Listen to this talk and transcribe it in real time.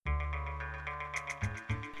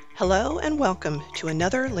Hello and welcome to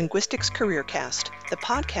another Linguistics Careercast, the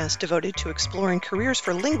podcast devoted to exploring careers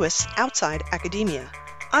for linguists outside academia.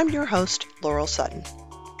 I'm your host, Laurel Sutton.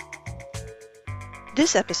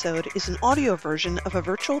 This episode is an audio version of a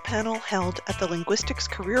virtual panel held at the Linguistics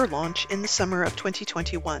Career Launch in the summer of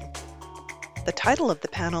 2021. The title of the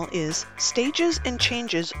panel is Stages and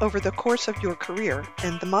Changes Over the Course of Your Career,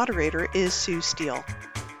 and the moderator is Sue Steele.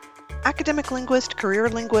 Academic linguist, career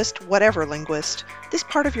linguist, whatever linguist, this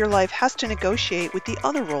part of your life has to negotiate with the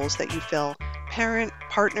other roles that you fill: parent,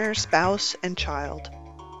 partner, spouse, and child.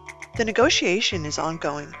 The negotiation is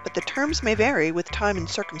ongoing, but the terms may vary with time and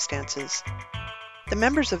circumstances. The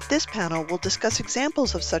members of this panel will discuss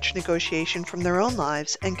examples of such negotiation from their own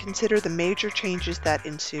lives and consider the major changes that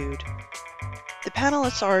ensued. The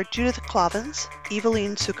panelists are Judith Clavens,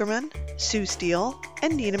 Eveline Zuckerman, Sue Steele,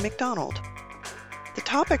 and Nina McDonald. The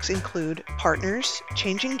topics include partners,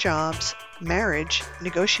 changing jobs, marriage,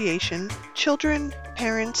 negotiation, children,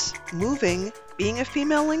 parents, moving, being a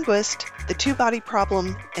female linguist, the two-body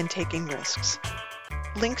problem, and taking risks.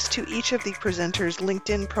 Links to each of the presenters'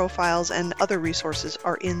 LinkedIn profiles and other resources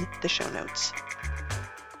are in the show notes.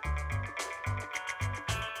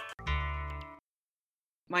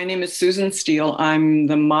 My name is Susan Steele. I'm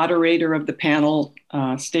the moderator of the panel,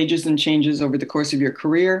 Stages and Changes Over the Course of Your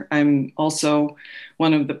Career. I'm also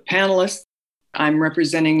one of the panelists. I'm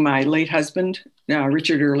representing my late husband,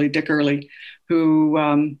 Dick Early,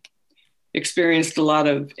 who experienced a lot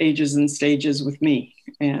of ages and stages with me,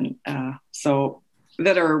 and so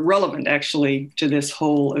that are relevant actually to this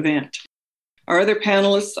whole event. Our other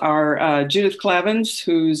panelists are Judith Clavens,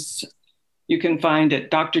 who's you can find at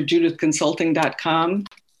drjudithconsulting.com,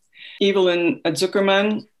 Eveline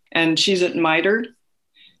Zuckerman, and she's at MITRE,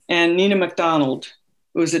 and Nina McDonald,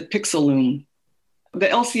 who's at Pixeloom. The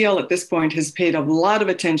LCL at this point has paid a lot of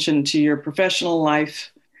attention to your professional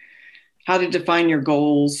life, how to define your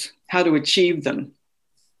goals, how to achieve them.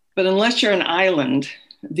 But unless you're an island,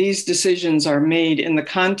 these decisions are made in the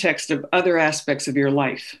context of other aspects of your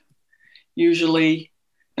life. Usually,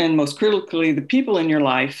 and most critically, the people in your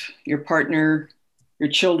life, your partner, your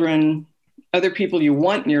children, other people you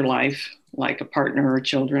want in your life, like a partner or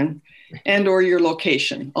children, and or your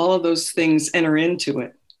location. All of those things enter into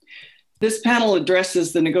it. This panel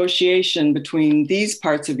addresses the negotiation between these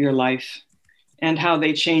parts of your life and how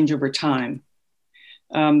they change over time.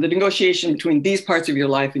 The negotiation between these parts of your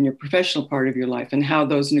life and your professional part of your life, and how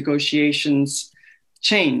those negotiations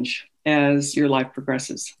change as your life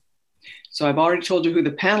progresses. So I've already told you who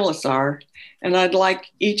the panelists are, and I'd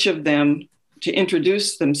like each of them to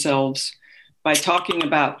introduce themselves by talking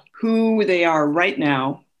about who they are right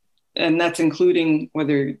now, and that's including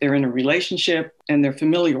whether they're in a relationship and their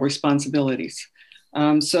familial responsibilities.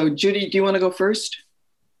 So Judy, do you want to go first?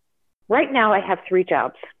 Right now I have 3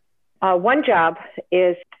 jobs. One job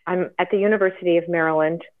is I'm at the University of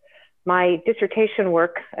Maryland. My dissertation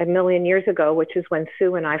work a million years ago, which is when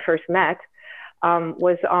Sue and I first met,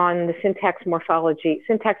 was on the syntax phonology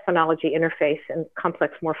interface and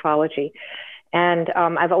complex morphology. And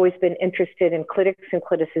I've always been interested in clitics and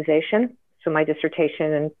cliticization. So my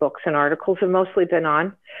dissertation and books and articles have mostly been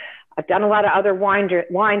on. I've done a lot of other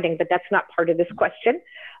winding, but that's not part of this question.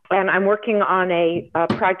 And I'm working on a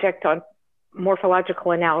project on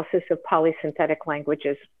morphological analysis of polysynthetic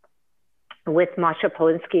languages with Masha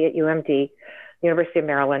Polinsky at UMD, University of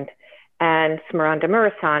Maryland, and Smaranda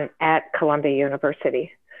Murasan at Columbia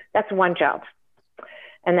University. That's one job.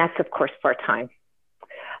 And that's, of course, part-time.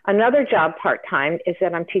 Another job part-time is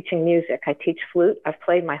that I'm teaching music. I teach flute. I've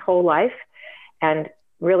played my whole life and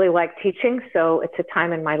really like teaching. So it's a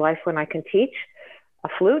time in my life when I can teach a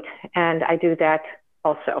flute, and I do that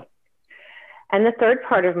also. And the third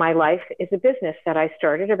part of my life is a business that I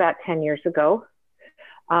started about 10 years ago.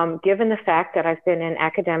 Given the fact that I've been in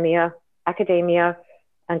academia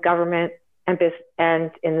and government and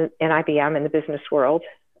in IBM in the business world,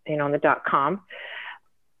 in the .com,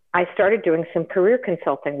 I started doing some career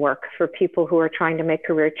consulting work for people who are trying to make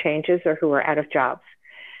career changes or who are out of jobs.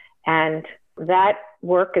 And that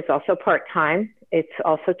work is also part-time. It's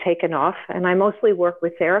also taken off. And I mostly work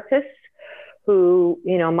with therapists who,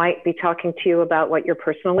 might be talking to you about what your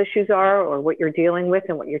personal issues are or what you're dealing with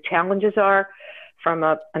and what your challenges are from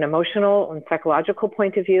an emotional and psychological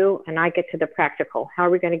point of view. And I get to the practical. How are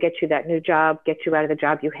we going to get you that new job, get you out of the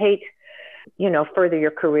job you hate, further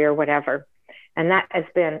your career, whatever. And that has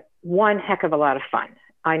been one heck of a lot of fun.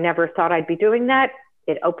 I never thought I'd be doing that.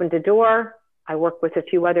 It opened a door. I work with a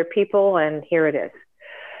few other people, and here it is.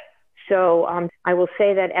 So I will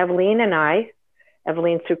say that Eveline and I,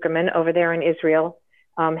 Eveline Zuckerman over there in Israel,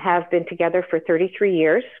 have been together for 33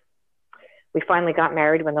 years. We finally got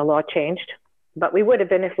married when the law changed, but we would have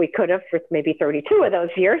been if we could have for maybe 32 of those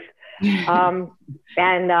years. I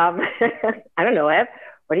don't know, Ev,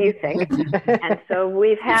 what do you think? And so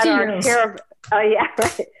we've had our share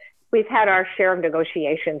of, we've had our share of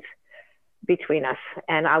negotiations between us,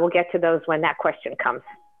 and I will get to those when that question comes.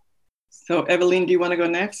 So Evelyn, do you want to go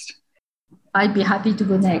next? I'd be happy to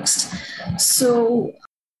go next. So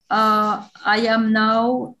I am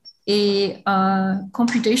now a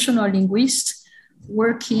computational linguist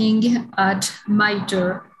working at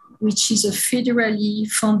MITRE, which is a federally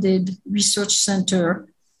funded research center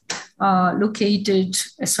located,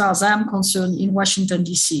 as far as I am concerned, in Washington,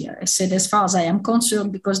 D.C. I said as far as I am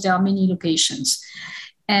concerned because there are many locations.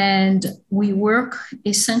 And we work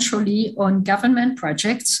essentially on government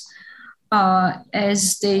projects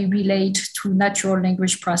as they relate to natural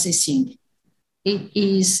language processing. It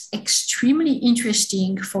is extremely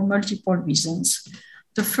interesting for multiple reasons.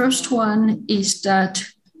 The first one is that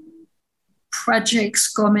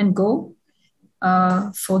projects come and go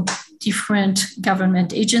for different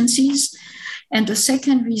government agencies. And the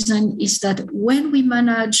second reason is that when we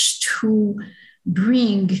manage to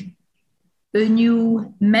bring a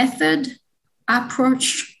new method,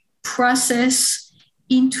 approach, process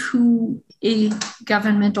into a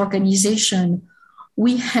government organization,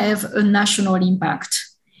 we have a national impact.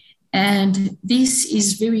 And this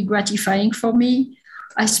is very gratifying for me.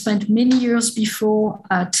 I spent many years before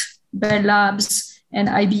at Bell Labs and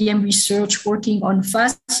IBM Research working on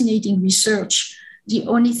fascinating research. The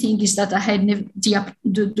only thing is that I had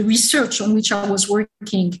the research on which I was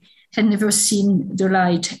working had never seen the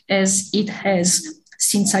light as it has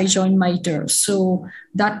since I joined MITRE. So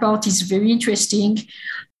that part is very interesting.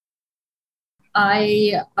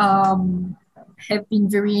 I have been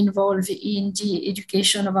very involved in the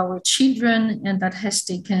education of our children, and that has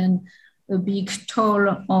taken a big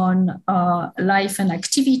toll on life and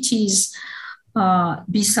activities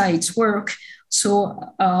besides work.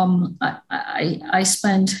 So I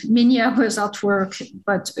spend many hours at work,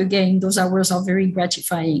 but again, those hours are very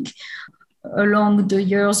gratifying. Along the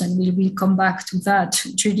years, and we will come back to that,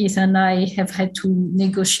 Judith and I have had to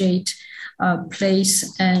negotiate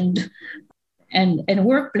place and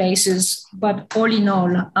workplaces, but all in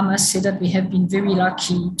all, I must say that we have been very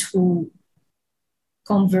lucky to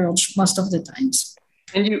converge most of the times.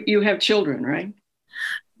 And you have children, right?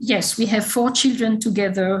 Yes, we have 4 children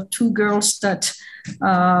together, 2 girls that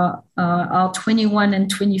are 21 and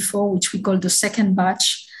 24, which we call the second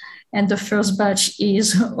batch. And the first batch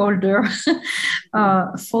is older,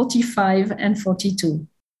 45 and 42.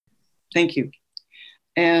 Thank you.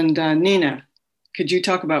 And Nina, could you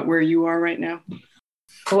talk about where you are right now?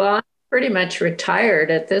 Well, I'm pretty much retired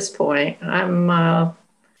at this point. I'm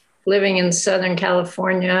living in Southern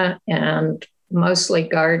California and mostly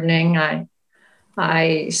gardening.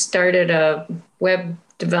 I started a web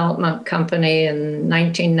development company in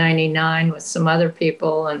 1999 with some other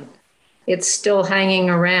people, and it's still hanging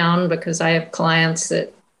around because I have clients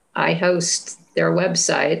that I host their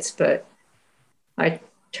websites, but I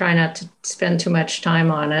try not to spend too much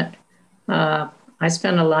time on it. I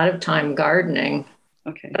spend a lot of time gardening.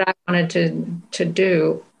 Okay. What I wanted to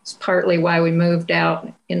do is partly why we moved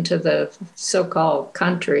out into the so-called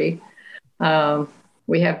country.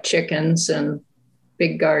 We have chickens and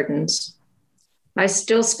big gardens. I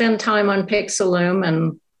still spend time on Pixaloom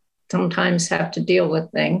and sometimes have to deal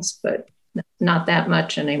with things, but not that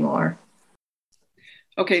much anymore.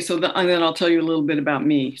 Okay, so and then I'll tell you a little bit about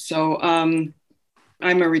me. So I'm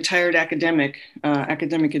a retired academic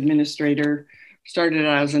administrator. Started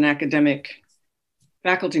out as an academic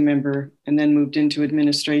faculty member and then moved into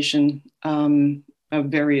administration of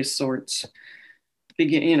various sorts.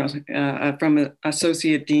 From an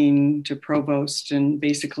associate dean to provost and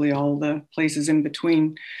basically all the places in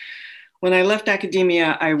between. When I left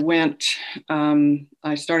academia, I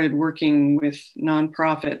started working with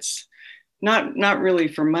nonprofits, not really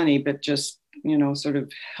for money, but just, sort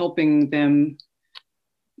of helping them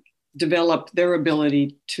develop their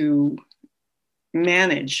ability to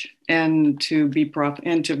manage and to be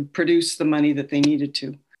and to produce the money that they needed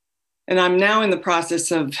to. And I'm now in the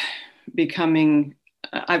process of becoming,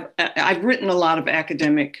 I've written a lot of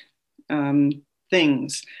academic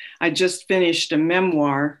things. I just finished a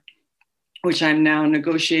memoir, which I'm now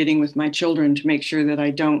negotiating with my children to make sure that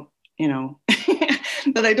I don't,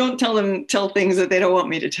 that I don't tell things that they don't want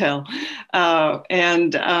me to tell.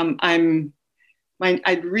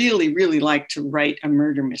 I'd really, really like to write a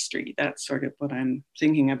murder mystery. That's sort of what I'm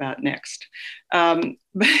thinking about next. But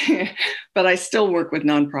I still work with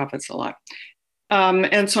nonprofits a lot.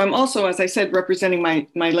 And so I'm also, as I said, representing my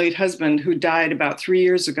late husband, who died about 3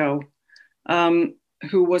 years ago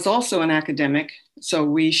who was also an academic. So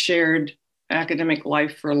we shared academic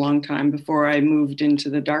life for a long time before I moved into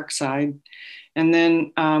the dark side. And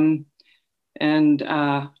then, and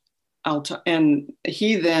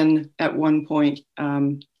he then at one point,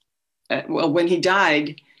 when he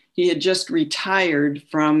died, he had just retired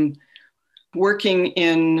from working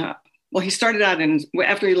in, he started out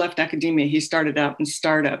after he left academia, he started out in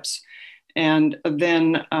startups. And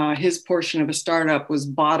then his portion of a startup was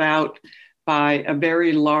bought out by a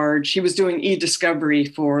very large, he was doing e-discovery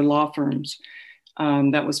for law firms.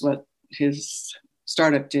 That was what his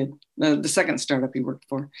startup did, the second startup he worked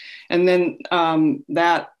for. And then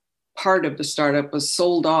that part of the startup was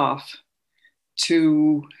sold off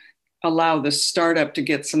to allow the startup to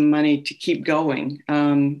get some money to keep going.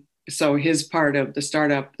 So his part of the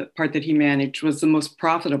startup, the part that he managed, was the most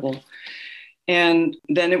profitable. And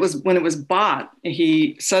then when it was bought,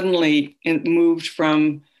 he suddenly moved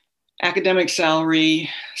from academic salary,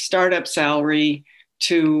 startup salary,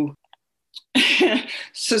 to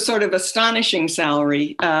so sort of astonishing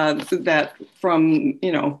salary that from,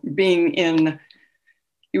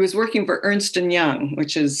 he was working for Ernst & Young,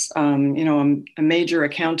 which is, a major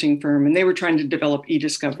accounting firm, and they were trying to develop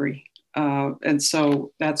e-discovery. And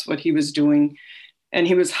so that's what he was doing. And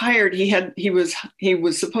he was hired, he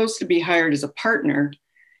was supposed to be hired as a partner,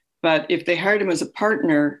 but if they hired him as a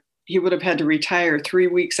partner, he would have had to retire 3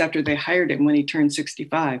 weeks after they hired him when he turned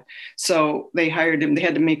 65. So they hired him, they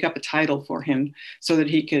had to make up a title for him so that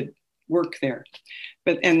he could work there.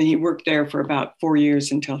 And he worked there for about 4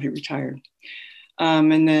 years until he retired.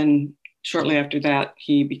 And then shortly after that,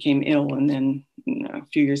 he became ill. And then a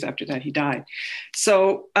few years after that, he died.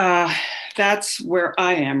 So that's where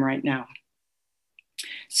I am right now.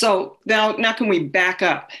 So now can we back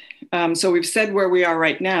up? So we've said where we are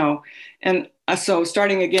right now. And so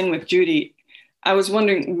starting again with Judy, I was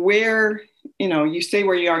wondering where, you say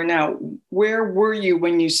where you are now, where were you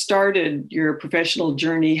when you started your professional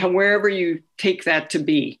journey, wherever you take that to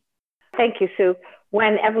be? Thank you, Sue.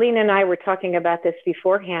 When Evelyn and I were talking about this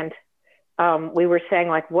beforehand, we were saying,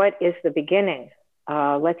 what is the beginning?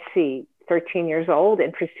 Let's see, 13 years old,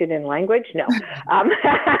 interested in language? No,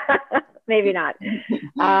 maybe not.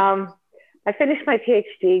 I finished my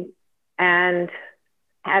PhD and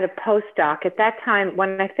had a postdoc. At that time,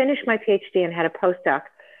 when I finished my PhD and had a postdoc,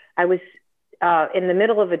 I was in the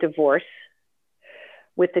middle of a divorce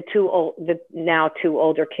with the now two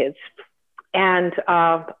older kids. And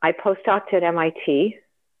I postdoced at MIT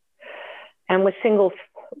and was single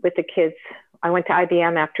with the kids. I went to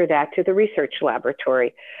IBM after that, to the research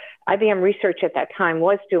laboratory. IBM research at that time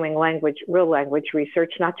was doing real language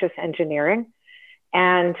research, not just engineering.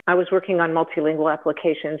 And I was working on multilingual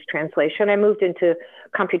applications, translation. I moved into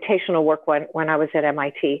computational work when I was at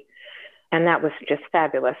MIT, and that was just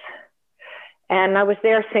fabulous. And I was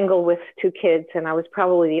there single with two kids, and I was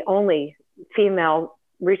probably the only female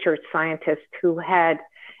research scientist who had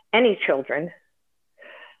any children,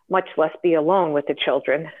 much less be alone with the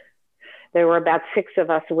children. There were about 6 of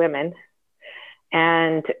us women,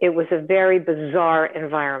 and it was a very bizarre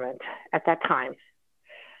environment at that time.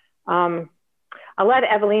 I'll let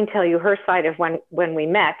Evelyn tell you her side of when we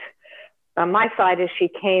met. My side is she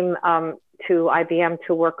came to IBM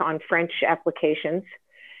to work on French applications,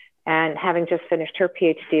 and having just finished her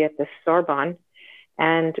PhD at the Sorbonne.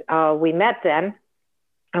 And we met then,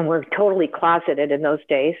 and we're totally closeted in those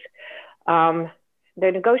days. The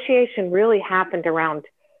negotiation really happened around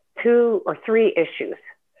 2 or 3 issues.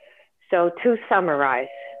 So to summarize,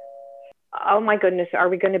 oh my goodness, are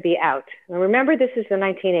we going to be out? And remember, this is the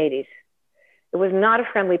 1980s. It was not a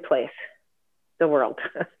friendly place, the world.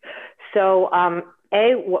 So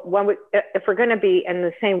if we're going to be in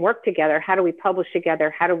the same work together, how do we publish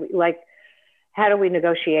together? How do we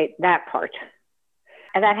negotiate that part?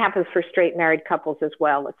 And that happens for straight married couples as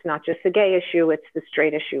well. It's not just the gay issue, it's the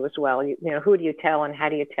straight issue as well. You know, who do you tell and how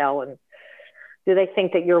do you tell? And do they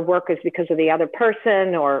think that your work is because of the other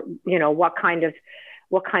person, or, what kind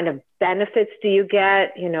of benefits do you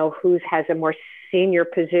get? Who has a more senior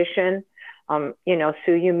position? Sue,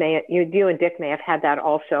 you and Dick may have had that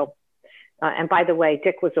also. And by the way,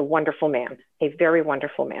 Dick was a wonderful man, a very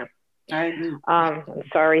wonderful man. I agree. I'm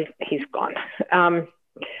sorry, he's gone.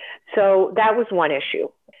 So that was one issue,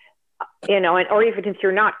 or even if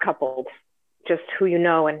you're not coupled, just who you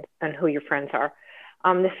know and who your friends are.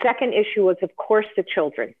 The second issue was, of course, the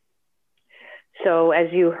children. So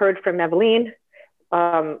as you heard from Evelyn,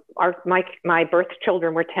 my birth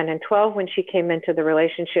children were 10 and 12 when she came into the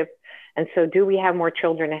relationship. And so do we have more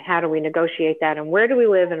children, and how do we negotiate that? And where do we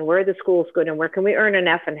live, and where are the schools good, and where can we earn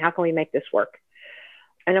enough, and how can we make this work?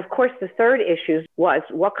 And of course, the third issue was,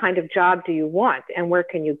 what kind of job do you want and where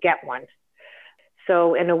can you get one?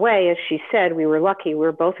 So in a way, as she said, we were lucky. We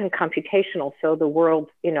were both in computational. So the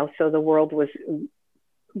world was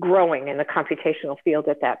growing in the computational field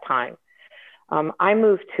at that time. I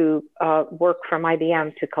moved to work from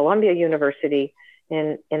IBM to Columbia University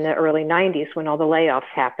in the early 90s when all the layoffs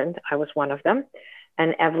happened. I was one of them.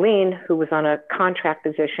 And Evelyn, who was on a contract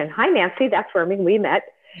position, hi, Nancy, that's where we met.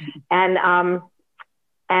 And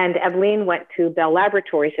Evelyn went to Bell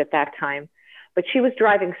Laboratories at that time, but she was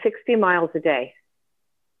driving 60 miles a day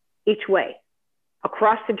each way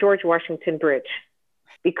across the George Washington Bridge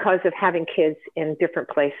because of having kids in different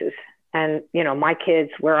places. And, my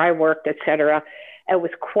kids, where I worked, et cetera, it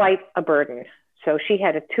was quite a burden. So she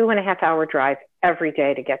had a 2.5-hour drive every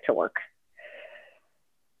day to get to work.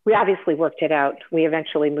 We obviously worked it out. We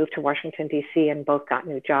eventually moved to Washington, D.C. and both got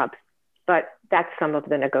new jobs. But that's some of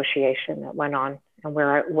the negotiation that went on, and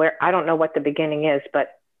where I don't know what the beginning is,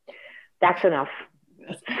 but that's enough.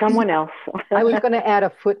 Someone else. I was going to add a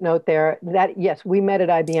footnote there that, yes, we met at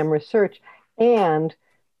IBM Research, and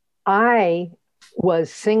I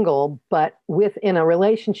was single, but in a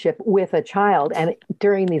relationship with a child. And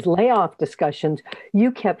during these layoff discussions,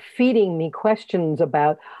 you kept feeding me questions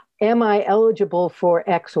about, am I eligible for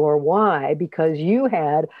X or Y? Because you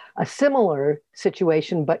had a similar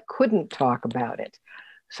situation, but couldn't talk about it.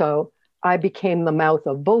 So I became the mouth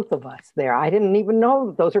of both of us there. I didn't even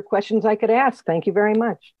know those are questions I could ask. Thank you very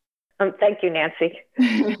much. Thank you, Nancy,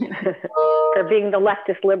 for being the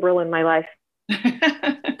leftist liberal in my life.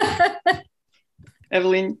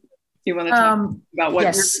 Evelyn, you want to talk about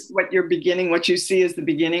what your beginning, what you see as the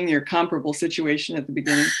beginning, your comparable situation at the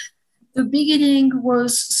beginning? The beginning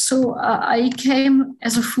was, I came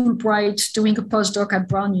as a Fulbright doing a postdoc at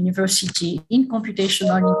Brown University in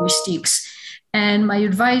computational linguistics. And my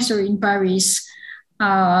advisor in Paris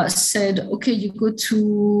said, okay,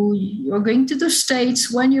 you're going to the States.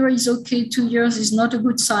 1 year is okay, 2 years is not a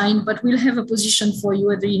good sign, but we'll have a position for you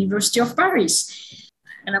at the University of Paris.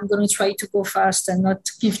 And I'm going to try to go fast and not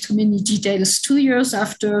give too many details. 2 years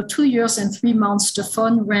after 2 years and 3 months, the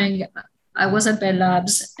phone rang. I was at Bell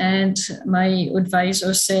Labs and my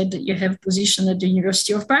advisor said, you have a position at the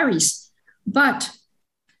University of Paris. But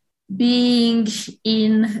being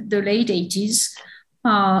in the late 80s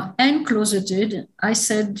and closeted, I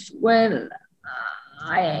said, well,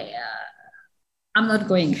 I'm not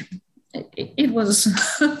going. It was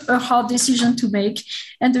a hard decision to make.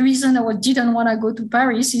 And the reason I didn't want to go to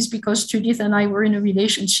Paris is because Judith and I were in a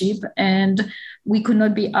relationship and we could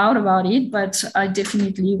not be out about it, but I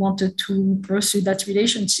definitely wanted to pursue that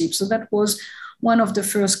relationship. So that was one of the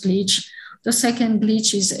first glitch. The second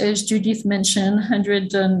glitch is, as Judith mentioned,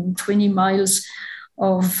 120 miles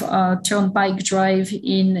of turnpike drive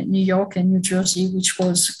in New York and New Jersey, which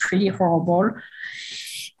was pretty horrible.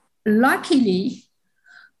 Luckily,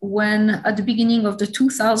 when at the beginning of the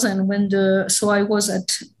 2000, so I was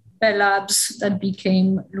at Bell Labs that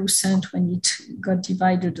became Lucent when it got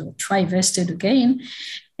divided or trivested again.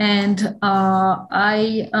 And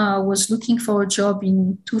I was looking for a job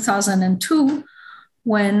in 2002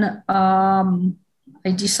 when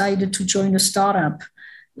I decided to join a startup.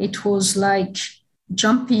 It was like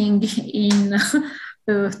jumping in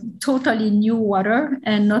totally new water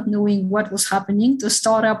and not knowing what was happening. The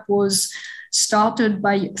startup was started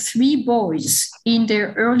by 3 boys in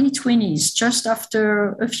their early 20s, just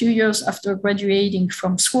after a few years after graduating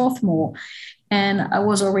from Swarthmore. And I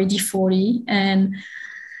was already 40 and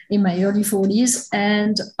in my early 40s.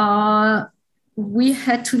 And we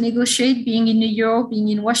had to negotiate being in New York, being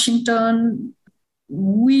in Washington,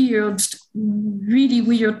 really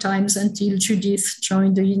weird times until Judith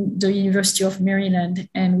joined the University of Maryland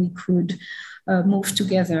and we could move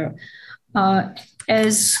together.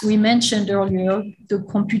 As we mentioned earlier, the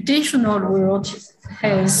computational world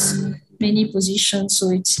has many positions,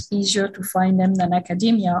 so it's easier to find them than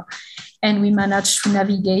academia, and we managed to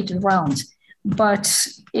navigate around. But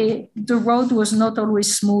the road was not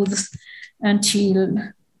always smooth until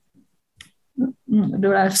the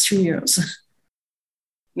last 3 years.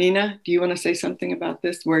 Nina, do you want to say something about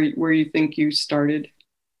this, where you think you started?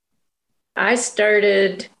 I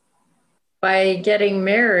started by getting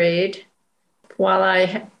married while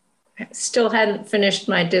I still hadn't finished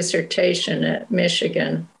my dissertation at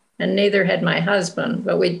Michigan, and neither had my husband,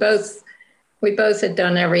 but we both had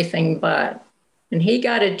done everything but. And he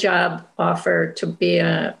got a job offer to be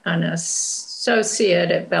an associate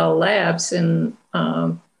at Bell Labs in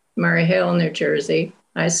Murray Hill, New Jersey.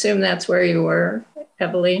 I assume that's where you were,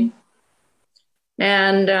 Evelyn.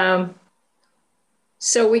 And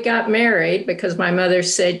So we got married because my mother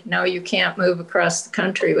said, no, you can't move across the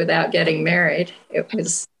country without getting married.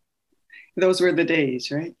 Those were the days,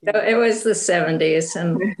 right? It was the 70s.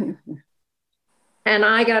 And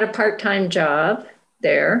I got a part-time job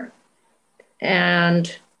there.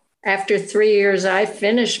 And after 3 years, I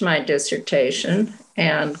finished my dissertation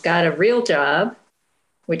and got a real job,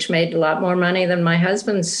 which made a lot more money than my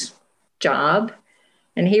husband's job.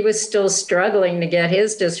 And he was still struggling to get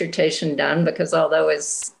his dissertation done because although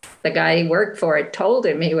the guy he worked for had told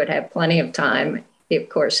him he would have plenty of time, he, of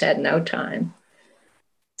course, had no time.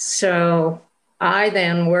 So I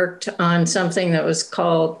then worked on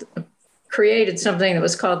created something that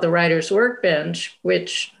was called the Writer's Workbench,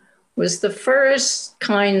 which was the first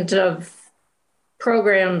kind of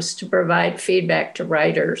programs to provide feedback to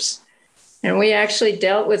writers. And we actually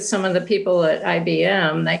dealt with some of the people at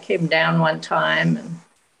IBM. They came down one time, and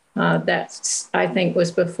that, I think,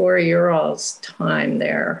 was before your all's time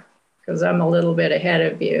there, because I'm a little bit ahead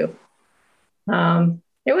of you.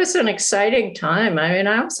 It was an exciting time. I mean,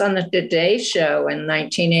 I was on the Today Show in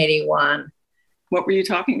 1981. What were you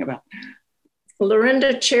talking about?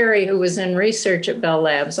 Lorinda Cherry, who was in research at Bell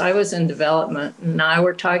Labs, I was in development, and I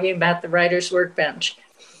were talking about the Writer's Workbench.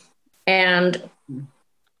 And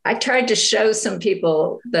I tried to show some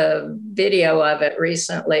people the video of it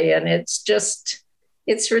recently, and it's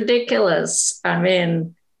ridiculous. I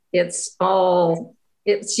mean, it's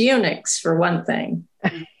Unix for one thing.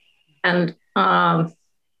 And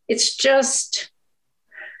it's just,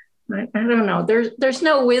 I don't know, there's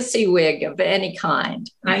no WYSIWYG of any kind.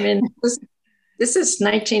 I mean, this is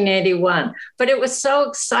 1981, but it was so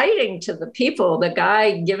exciting to the people, the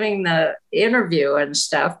guy giving the interview and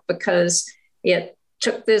stuff, because it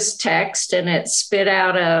took this text and it spit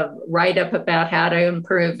out a write-up about how to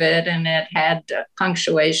improve it, and it had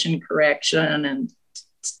punctuation correction and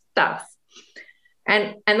stuff.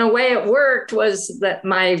 And the way it worked was that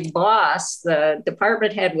my boss, the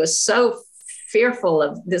department head, was so fearful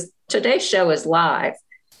of this. Today's show is live.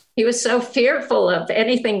 He was so fearful of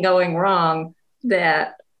anything going wrong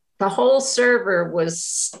that the whole server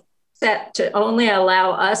was set to only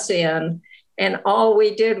allow us in. And all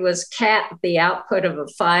we did was cat the output of a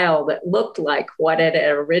file that looked like what it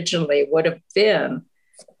originally would have been.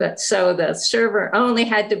 But so the server only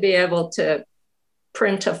had to be able to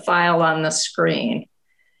print a file on the screen.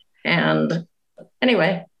 And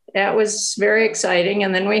anyway, that was very exciting.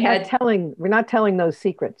 And then we had we're not telling those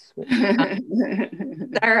secrets. All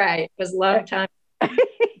right. It was a long time.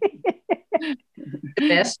 The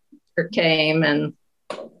best came, and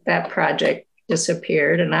that project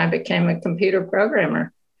disappeared, and I became a computer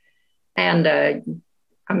programmer. And I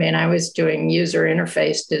was doing user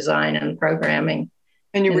interface design and programming.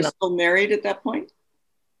 And you were still married at that point?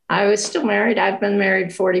 I was still married. I've been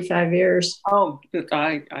married 45 years. Oh,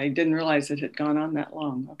 I didn't realize it had gone on that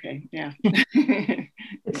long. Okay, yeah.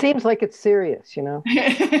 It seems like it's serious, you know.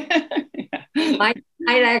 Yeah. Might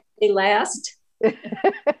actually last.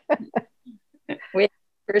 We had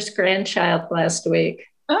our first grandchild last week.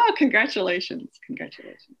 Oh, congratulations.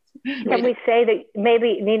 Congratulations. Can we say that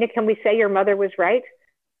maybe, Nina, can we say your mother was right?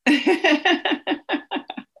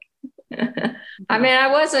 I mean,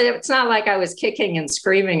 it's not like I was kicking and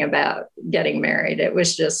screaming about getting married. It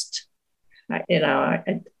was just,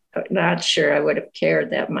 I'm not sure I would have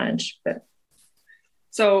cared that much. But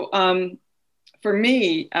so for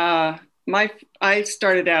me, I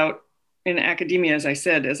started out in academia, as I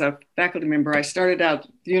said, as a faculty member. I started out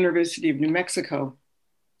at the University of New Mexico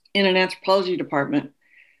in an anthropology department.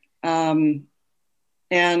 And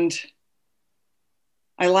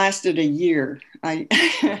I lasted a year. I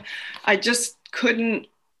just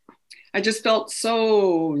felt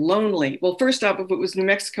so lonely. Well, first off, if it was New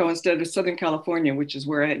Mexico instead of Southern California, which is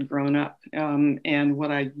where I had grown up, and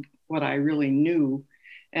what I really knew.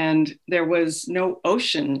 And there was no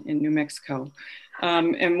ocean in New Mexico.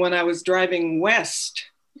 And when I was driving west,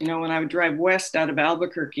 when I would drive west out of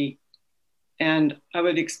Albuquerque, and I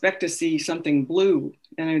would expect to see something blue,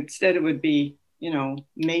 and instead it would be,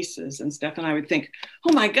 mesas and stuff. And I would think,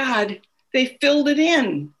 oh my God, they filled it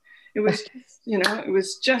in. It was, it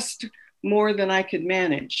was just more than I could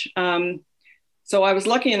manage. So I was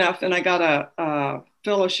lucky enough, and I got a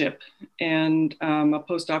fellowship and a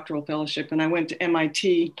postdoctoral fellowship, and I went to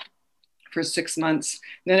MIT for 6 months.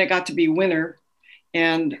 Then it got to be winter,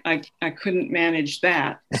 and I couldn't manage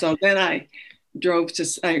that. So then I drove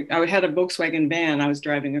I had a Volkswagen van. I was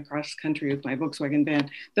driving across country with my Volkswagen van.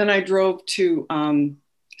 Then I drove to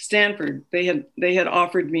Stanford. They had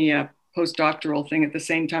offered me a postdoctoral thing at the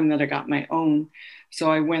same time that I got my own.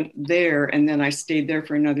 So I went there, and then I stayed there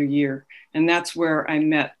for another year. And that's where I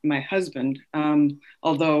met my husband,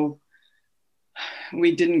 although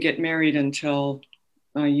we didn't get married until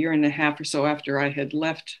a year and a half or so after I had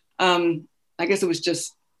left. I guess it was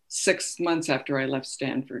just 6 months after I left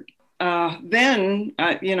Stanford. Then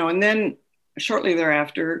shortly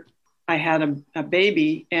thereafter, I had a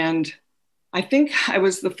baby, and I think I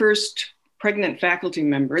was the first pregnant faculty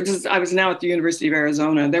member. I was now at the University of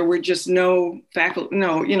Arizona. There were just no faculty.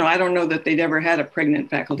 No, I don't know that they'd ever had a pregnant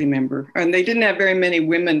faculty member, and they didn't have very many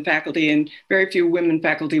women faculty, and very few women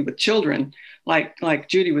faculty with children. Like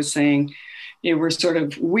Judy was saying, it was sort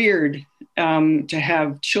of weird to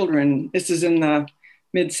have children. This is in the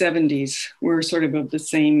mid 70s. We're sort of the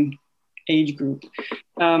same age group,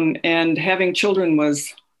 and having children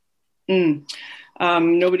was.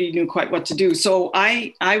 Nobody knew quite what to do. So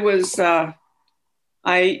I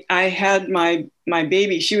had my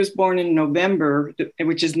baby. She was born in November,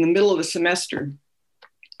 which is in the middle of the semester.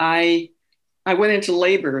 I went into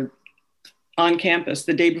labor on campus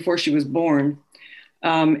the day before she was born.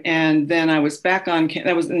 And then I was back on,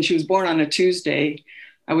 and she was born on a Tuesday.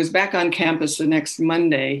 I was back on campus the next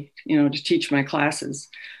Monday, to teach my classes.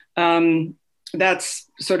 That's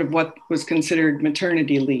sort of what was considered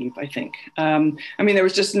maternity leave, I think. There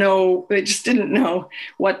was just they just didn't know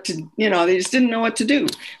what to, they just didn't know what to do.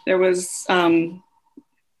 There was, that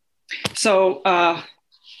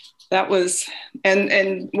was,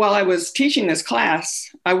 and while I was teaching this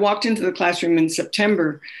class, I walked into the classroom in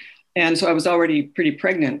September. And so I was already pretty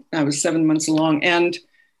pregnant. I was 7 months along. And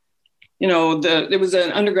it was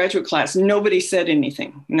an undergraduate class. Nobody said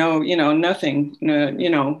anything. No, nothing.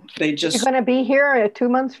 They just. You're going to be here 2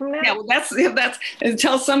 months from now? Yeah, well, that's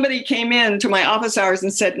until somebody came in to my office hours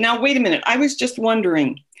and said, "Now, wait a minute. I was just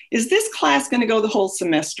wondering, is this class going to go the whole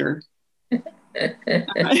semester?"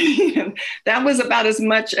 That was about as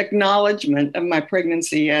much acknowledgement of my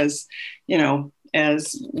pregnancy as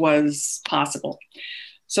was possible.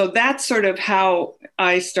 So that's sort of how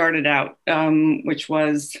I started out, which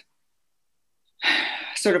was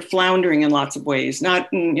sort of floundering in lots of ways,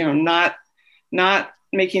 not making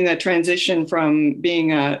the transition from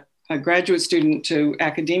being a graduate student to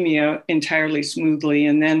academia entirely smoothly,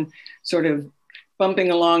 and then sort of bumping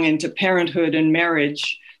along into parenthood and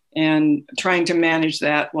marriage and trying to manage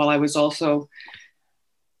that while I was also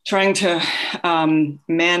trying to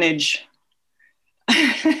manage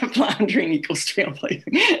floundering equals trailblazing.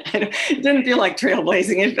 It didn't feel like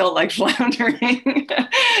trailblazing. It felt like floundering.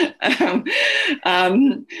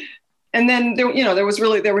 And then there was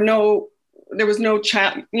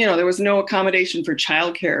no accommodation for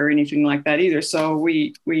childcare or anything like that either. So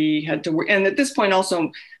we had to work. And at this point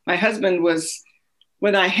also, my husband was,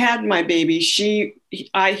 when I had my baby, he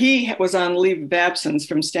was on leave of absence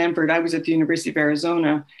from Stanford. I was at the University of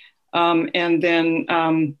Arizona. And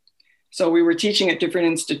then, so we were teaching at different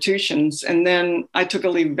institutions, and then I took a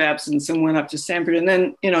leave of absence and went up to Stanford. And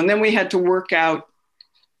then, and then we had to work out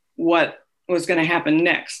what was going to happen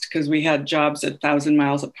next, because we had jobs at 1,000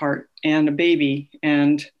 miles apart and a baby,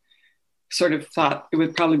 and sort of thought it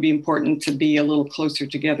would probably be important to be a little closer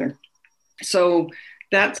together. So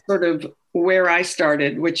that's sort of where I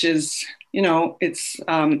started, which is, it's,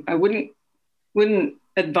 I wouldn't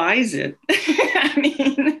advise it.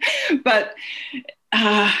 But,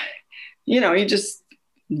 you just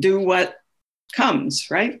do what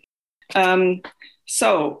comes, right?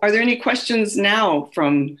 So are there any questions now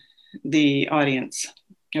from the audience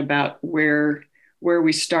about where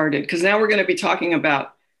we started? Because now we're going to be talking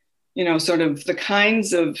about, sort of the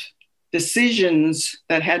kinds of decisions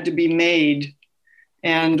that had to be made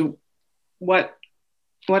and what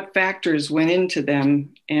factors went into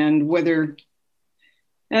them, and whether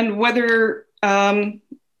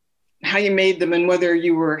how you made them, and whether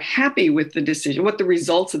you were happy with the decision, what the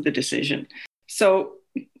results of the decision. So,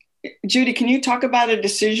 Judy, can you talk about a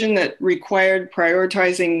decision that required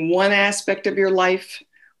prioritizing one aspect of your life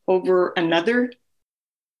over another?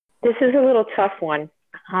 This is a little tough one.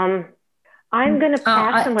 I'm going to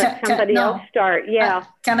pass and let somebody else start. Yeah.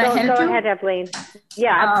 Can I help you? Go ahead, Evelyn.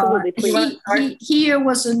 Yeah, absolutely. Please. Here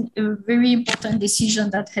was a very important decision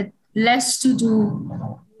that had less to do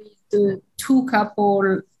with the two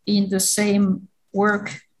couple in the same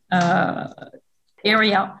work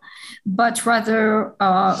area, but rather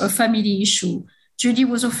a family issue. Judy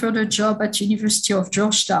was offered a job at University of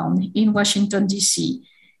Georgetown in Washington, D.C.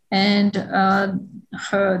 And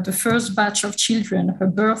the first batch of children, her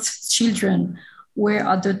birth children, were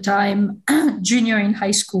at the time junior in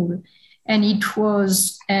high school. And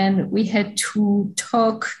we had to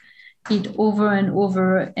talk it over and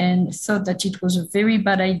over and thought that it was a very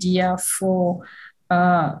bad idea for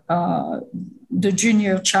the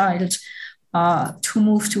junior child to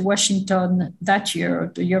move to Washington that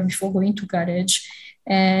year, the year before going to college.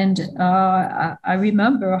 And I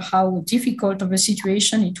remember how difficult of a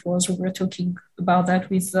situation it was. We were talking about that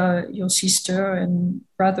with your sister and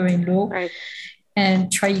brother-in-law, Right.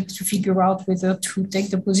 and trying to figure out whether to take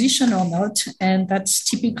the position or not. And that's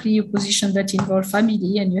typically a position that involves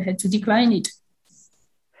family, and you had to decline it.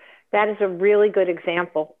 That is a really good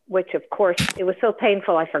example, which of course, it was so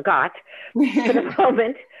painful I forgot for the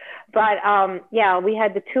moment. But yeah, we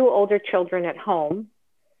had the two older children at home,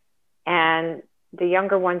 and the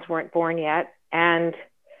younger ones weren't born yet. And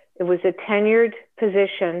it was a tenured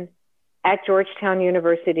position at Georgetown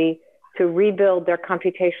University to rebuild their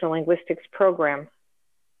computational linguistics program.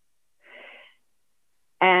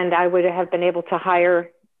 And I would have been able to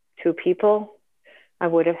hire 2 people. I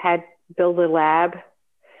would have had build a lab.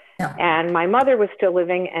 Yeah. And my mother was still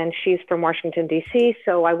living, and she's from Washington, D.C.,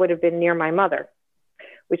 so I would have been near my mother,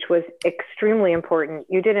 which was extremely important.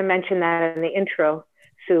 You didn't mention that in the intro,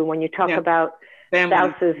 Sue, when you talk about family,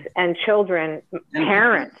 spouses and children, and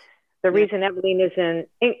parents. The reason Eveline is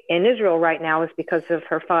in Israel right now is because of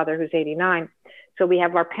her father, who's 89. So we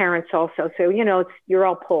have our parents also. So, you know, you're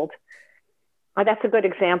all pulled. That's a good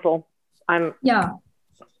example.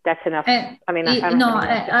 That's enough. I mean, I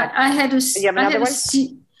had a. You have another one?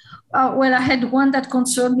 Well, I had one that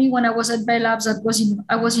concerned me when I was at Bell Labs.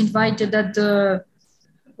 I was invited at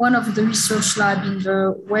one of the research lab in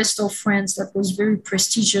the west of France that was very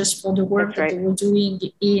prestigious for the work that they were doing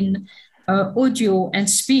in audio and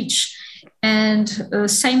speech. And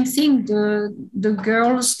same thing, the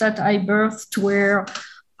girls that I birthed were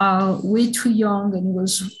way too young, and it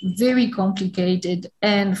was very complicated.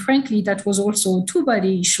 And frankly, that was also a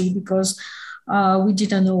two-body issue because we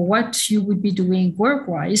didn't know what you would be doing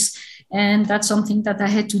work-wise. And that's something that I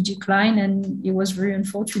had to decline, and it was very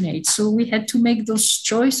unfortunate. So we had to make those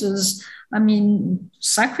choices,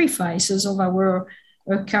 sacrifices of our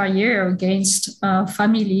career against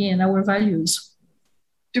family and our values.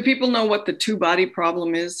 Do people know what the two-body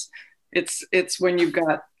problem is? It's when you've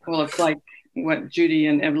got, well, it's like what Judy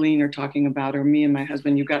and Eveline are talking about, or me and my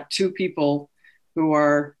husband. You've got 2 people who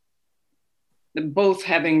are both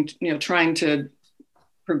having, trying to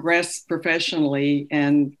progress professionally.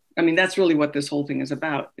 And I mean, that's really what this whole thing is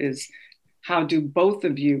about, is how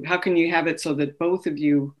can you have it so that both of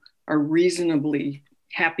you are reasonably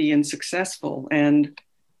happy and successful? And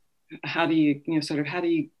how do you, how do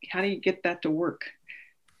you get that to work?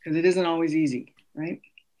 Because it isn't always easy, right?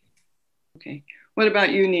 Okay. What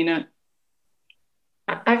about you, Nina?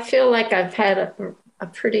 I feel like I've had a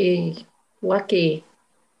pretty lucky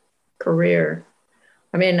career.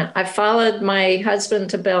 I mean, I followed my husband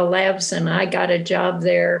to Bell Labs, and I got a job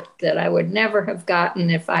there that I would never have gotten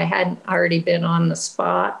if I hadn't already been on the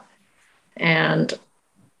spot. And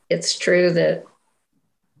it's true that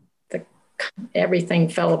everything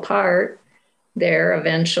fell apart there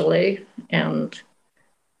eventually. And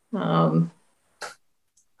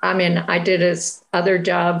I did this other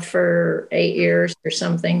job for 8 years or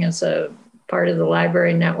something as a part of the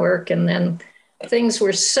library network. And then things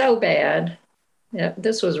were so bad.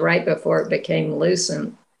 This was right before it became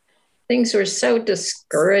Lucent. Things were so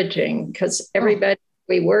discouraging because everybody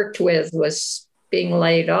we worked with was being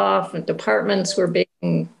laid off and departments were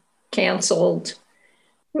being canceled.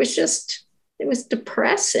 It was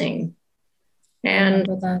depressing. And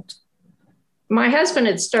my husband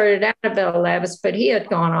had started out at Bell Labs, but he had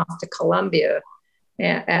gone off to Columbia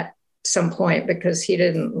at some point because he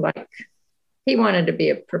wanted to be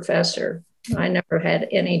a professor. I never had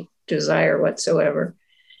any desire whatsoever.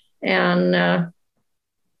 And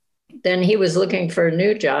then he was looking for a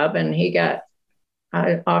new job, and he got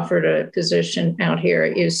offered a position out here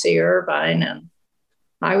at UC Irvine. And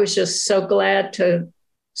I was just so glad to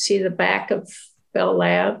see the back of Bell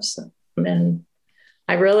Labs. And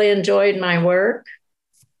I really enjoyed my work,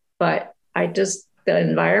 but the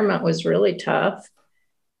environment was really tough.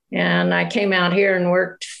 And I came out here and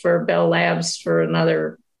worked for Bell Labs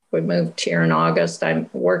we moved here in August. I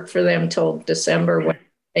worked for them till December when it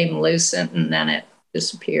became Lucent, and then it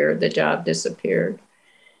disappeared. The job disappeared.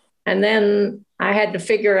 And then I had to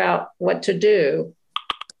figure out what to do.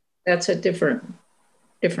 That's a different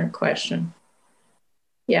question.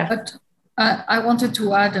 Yeah. But I wanted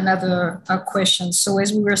to add another question. So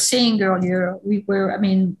as we were saying earlier,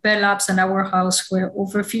 Bell Labs and our house were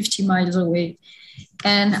over 50 miles away.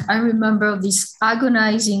 And I remember these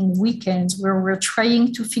agonizing weekends where we're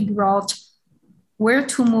trying to figure out where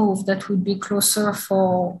to move that would be closer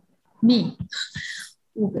for me.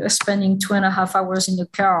 spending 2.5 hours in the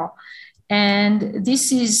car. And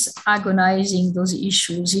this is agonizing, those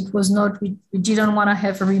issues. It was not, we didn't want to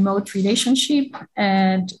have a remote relationship,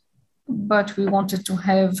 but we wanted to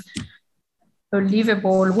have a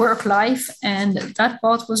livable work life. And that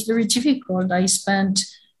part was very difficult. I spent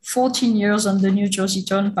 14 years on the New Jersey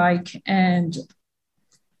Turnpike, and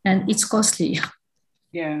it's costly.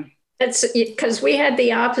 Yeah. It's because we had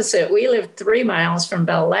the opposite. We lived 3 miles from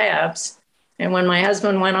Bell Labs. And when my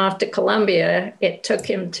husband went off to Columbia, it took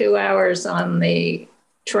him 2 hours on the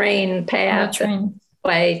train path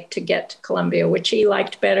way to get to Columbia, which he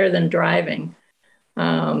liked better than driving.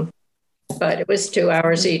 But it was 2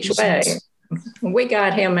 hours each way. We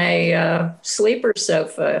got him a sleeper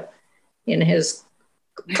sofa in his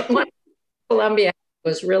Columbia.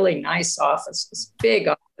 Was really nice offices, big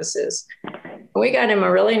offices. We got him a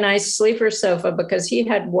really nice sleeper sofa because he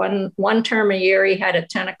had one term a year. He had a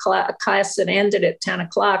 10 o'clock class that ended at 10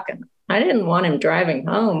 o'clock. And I didn't want him driving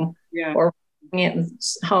home or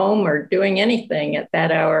home or doing anything at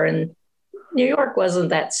that hour. And New York wasn't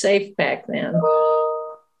that safe back then.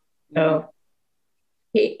 So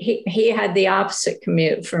he had the opposite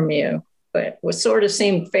commute from you, but it was sort of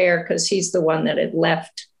seemed fair because he's the one that had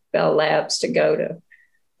left Bell Labs to go to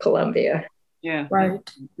Columbia. Yeah, right.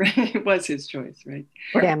 It was his choice, right?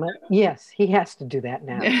 Damn it. Yes, he has to do that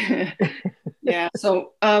now. Yeah.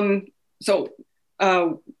 So,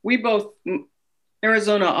 we both,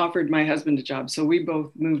 Arizona offered my husband a job, so we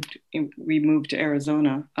both moved. We moved to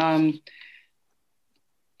Arizona, and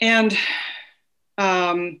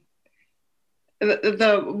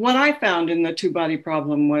what I found in the two-body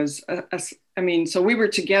problem was, so we were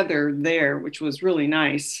together there, which was really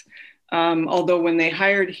nice. Although when they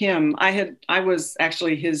hired him, I was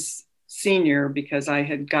actually his senior because I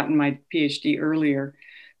had gotten my PhD earlier.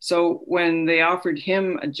 So when they offered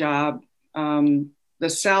him a job, the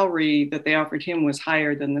salary that they offered him was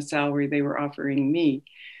higher than the salary they were offering me.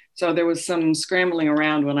 So there was some scrambling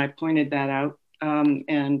around when I pointed that out,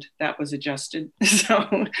 and that was adjusted.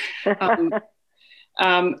 So,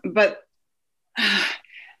 but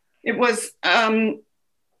it was,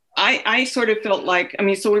 I sort of felt like,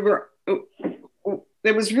 so we were,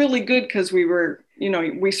 it was really good because we were,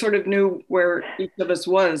 we sort of knew where each of us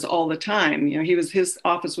was all the time. His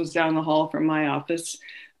office was down the hall from my office.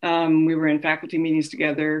 We were in faculty meetings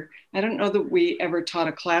together. I don't know that we ever taught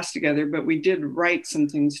a class together, but we did write some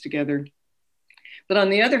things together. But on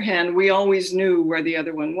the other hand, we always knew where the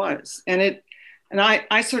other one was. And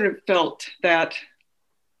I sort of felt that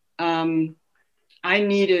I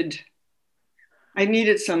needed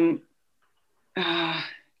some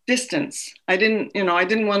distance. I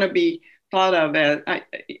didn't want to be thought of as,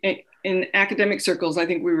 in academic circles, I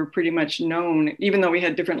think we were pretty much known, even though we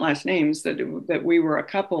had different last names, that we were a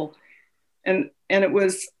couple. And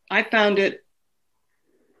I found it,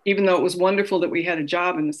 even though it was wonderful that we had a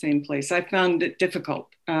job in the same place, I found it difficult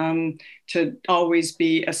to always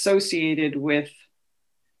be associated with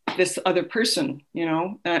this other person,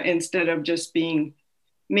 instead of just being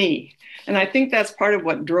me. And I think that's part of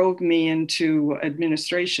what drove me into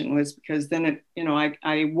administration, was because then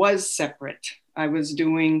I was separate. I was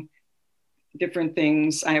doing different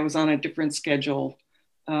things. I was on a different schedule.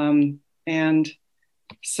 And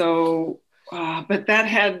so, but that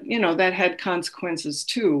had consequences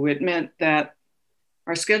too. It meant that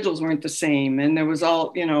our schedules weren't the same, and there was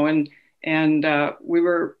all, and we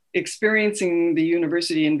were experiencing the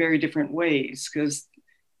university in very different ways, because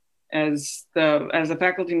as a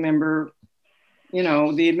faculty member,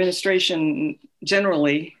 the administration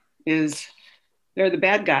generally they're the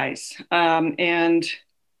bad guys. And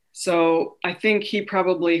so I think he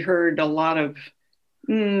probably heard a lot of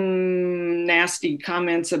nasty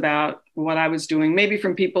comments about what I was doing, maybe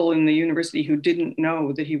from people in the university who didn't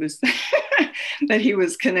know that he was that he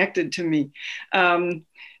was connected to me. And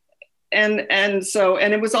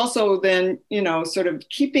it was also then, sort of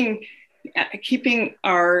keeping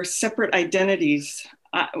our separate identities.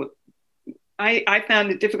 I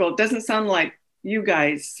found it difficult. It doesn't sound like you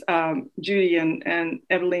guys, Judy and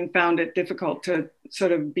Eveline, found it difficult to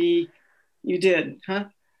sort of be, you did, huh?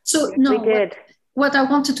 So no, we did. What I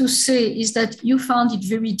wanted to say is that you found it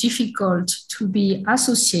very difficult to be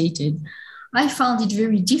associated. I found it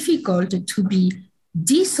very difficult to be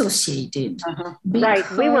dissociated. Uh-huh. Right,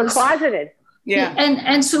 we were closeted. Yeah.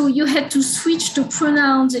 And so you had to switch to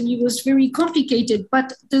pronouns, and it was very complicated.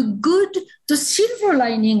 But the silver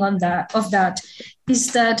lining of that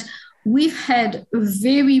is that we've had a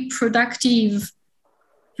very productive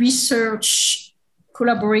research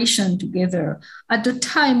collaboration together. At the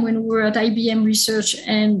time when we were at IBM Research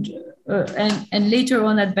and later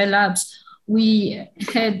on at Bell Labs, we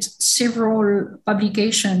had several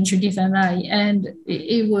publications, Judith and I, and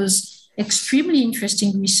it was extremely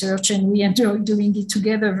interesting research, and we enjoyed doing it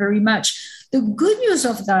together very much. The good news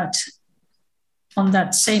of that, on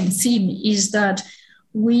that same theme, is that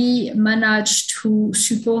we managed to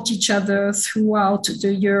support each other throughout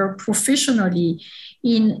the year professionally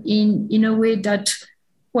in a way that,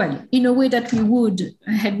 well, in a way that we would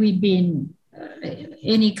had we been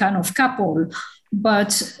any kind of couple.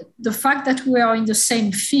 But the fact that we are in the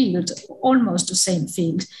same field, almost the same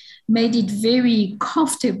field, made it very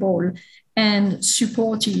comfortable and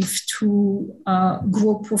supportive to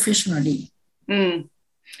grow professionally. Mm.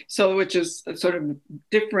 So, which is sort of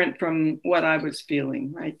different from what I was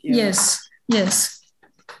feeling, right? Yeah. Yes.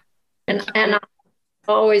 And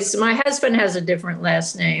always, my husband has a different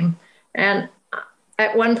last name. And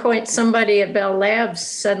at one point, somebody at Bell Labs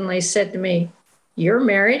suddenly said to me, "You're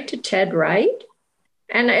married to Ted Wright?"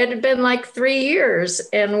 And it had been like 3 years,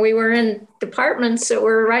 and we were in departments that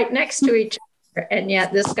were right next to each other. And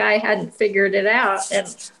yet this guy hadn't figured it out.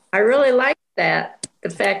 And I really liked that, the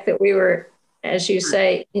fact that we were, as you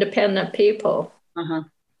say, independent people. Uh-huh.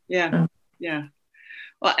 Yeah. Yeah.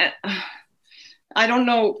 Well, I don't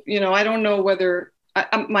know, I don't know whether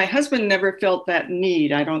my husband never felt that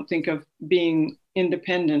need, I don't think, of being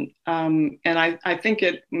independent. And I think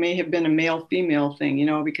it may have been a male-female thing,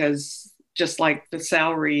 because just like the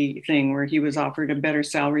salary thing where he was offered a better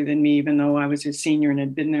salary than me, even though I was his senior and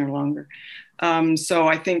had been there longer. So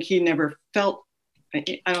I think he never felt,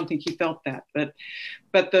 I don't think he felt that, but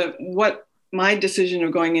what my decision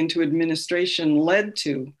of going into administration led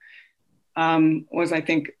to was, I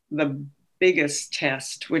think, the biggest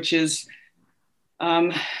test, which is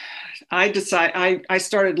I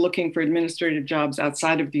started looking for administrative jobs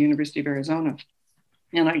outside of the University of Arizona,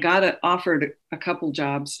 and I got offered a couple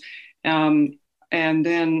jobs, and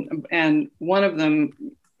one of them,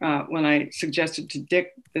 when I suggested to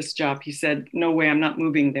Dick this job, he said, "No way, I'm not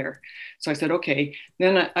moving there." So I said, "Okay."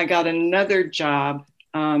 Then I got another job,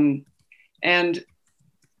 and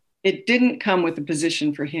it didn't come with a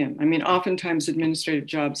position for him. I mean, oftentimes administrative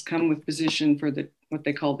jobs come with position for what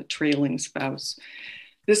they call the trailing spouse.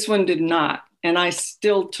 This one did not, and I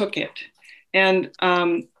still took it. And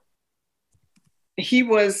he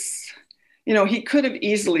was, he could have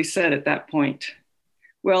easily said at that point,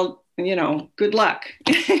 "Well, good luck.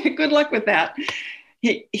 Good luck with that."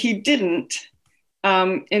 He didn't.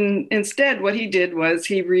 Instead, what he did was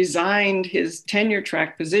he resigned his tenure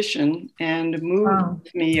track position and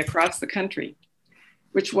moved me across the country,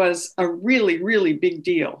 which was a really, really big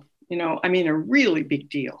deal. A really big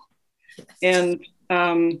deal. And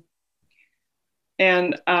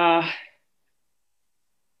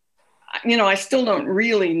I still don't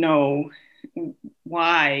really know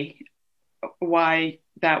why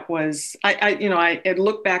that was. I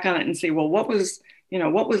look back on it and say, well, what was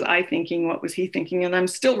I thinking? What was he thinking? And I'm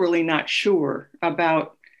still really not sure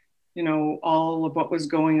about, all of what was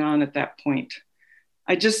going on at that point.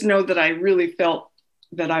 I just know that I really felt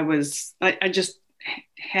that I just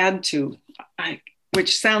had to,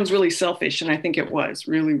 which sounds really selfish. And I think it was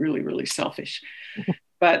really, really, really selfish.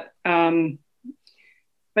 But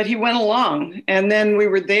he went along, and then we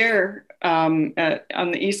were there on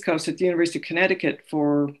the East Coast at the University of Connecticut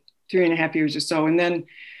for 3.5 years or so. And then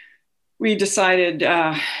we decided,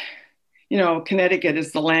 Connecticut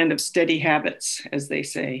is the land of steady habits, as they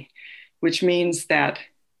say, which means that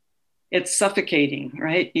it's suffocating,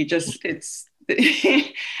 right? I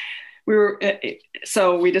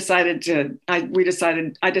decided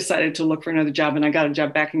to look for another job, and I got a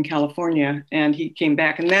job back in California, and he came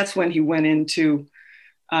back, and that's when he went into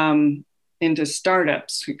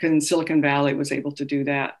startups, because in Silicon Valley was able to do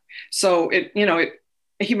that. So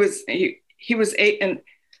he was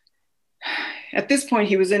at this point,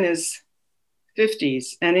 he was in his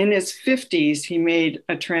 50s. And in his 50s, he made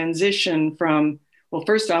a transition from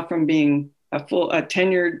being a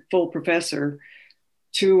tenured full professor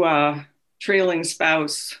to a trailing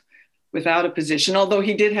spouse without a position. Although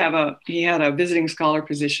he had a visiting scholar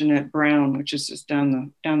position at Brown, which is just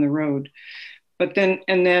down the road. But then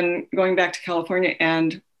going back to California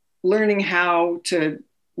and learning how to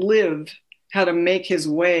make his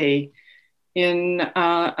way in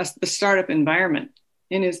the startup environment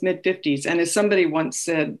in his mid 50s. And as somebody once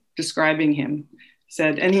said, describing him,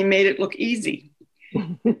 and he made it look easy.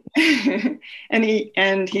 and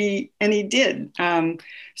he did.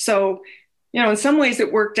 So, in some ways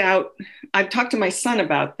it worked out. I've talked to my son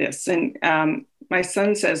about this, and my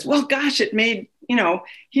son says, well, gosh, it made,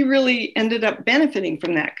 he really ended up benefiting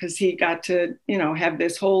from that because he got to, have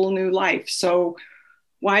this whole new life. So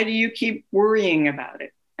why do you keep worrying about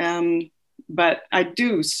it? but I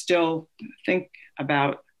do still think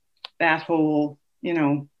about that whole,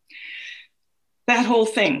 that whole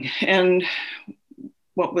thing and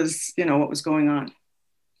what was going on.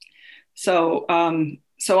 So,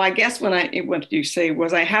 so I guess what do you say?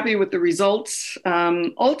 Was I happy with the results?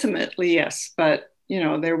 Ultimately, yes, but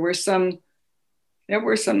there were some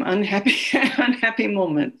unhappy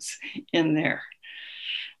moments in there.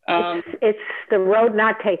 It's the road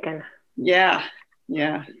not taken. Yeah.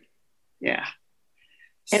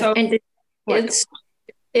 So and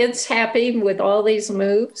it's happy with all these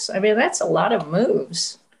moves. I mean, that's a lot of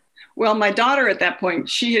moves. Well, my daughter at that point,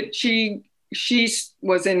 she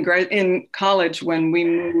was in college when we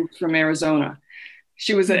moved from Arizona.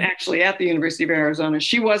 She was actually at the University of Arizona.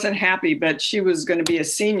 She wasn't happy, but she was going to be a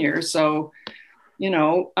senior. So,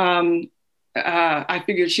 I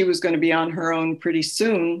figured she was going to be on her own pretty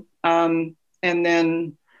soon. And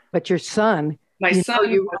then. But your son. My son,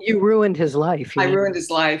 you ruined his life. I ruined his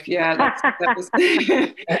life. Yeah, that was.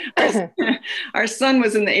 Our son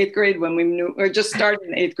was in the 8th grade when we moved, or just started in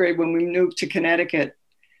the 8th grade when we moved to Connecticut,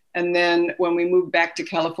 and then when we moved back to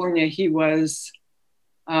California, he was,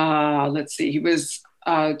 he was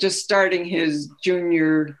just starting his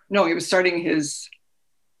junior. No, he was starting his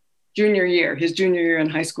junior year in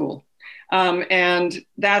high school, and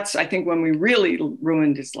that's, I think, when we really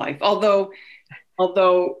ruined his life. Although.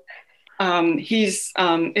 My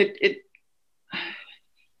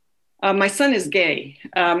son is gay,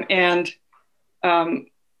 and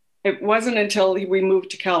it wasn't until we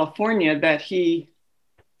moved to California that he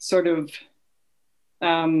sort of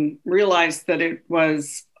realized that it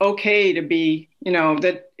was okay to be,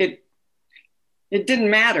 that it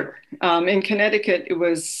didn't matter. In Connecticut, it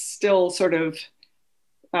was still sort of,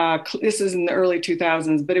 this is in the early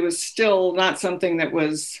 2000s, but it was still not something that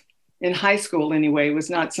was, in high school anyway, was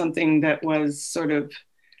not something that was sort of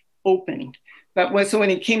open. But so when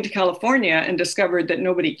he came to California and discovered that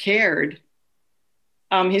nobody cared,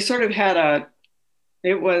 he sort of had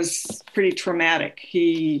it was pretty traumatic.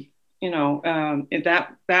 He,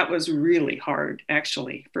 that was really hard,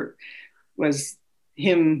 actually, was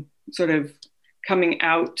him sort of coming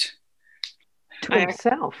out. To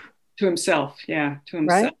himself. Yeah.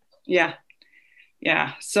 Right? Yeah.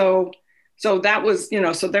 So that was,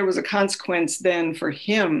 so there was a consequence then for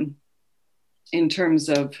him in terms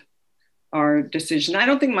of our decision. I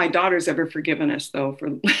don't think my daughter's ever forgiven us, though,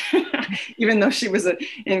 for even though she was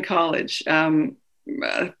in college. For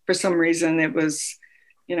some reason, it was,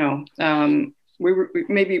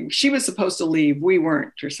 maybe she was supposed to leave, we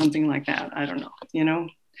weren't, or something like that. I don't know,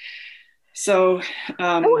 So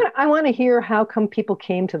I want to hear how come people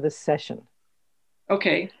came to this session.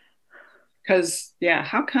 Okay, because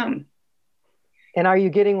how come? And are you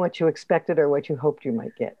getting what you expected or what you hoped you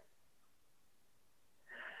might get?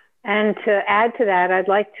 And to add to that, I'd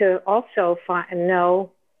like to also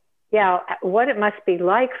know, what it must be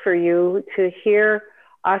like for you to hear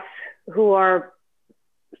us who are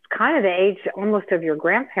kind of the age almost of your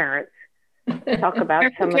grandparents talk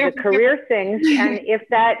about some of the career things. And if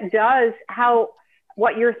that does,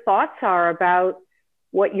 what your thoughts are about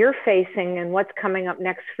what you're facing and what's coming up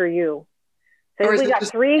next for you. So we got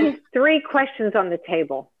three questions on the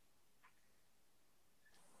table.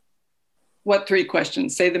 What 3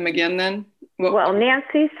 questions? Say them again then. Well,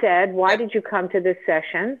 Nancy said, why did you come to this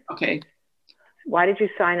session? Okay. Why did you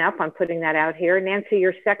sign up? I'm putting that out here. Nancy,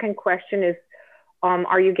 your second question is,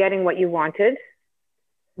 are you getting what you wanted?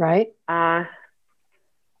 Right. And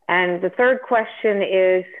the third question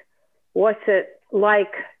is, what's it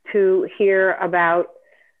like to hear about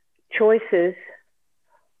choices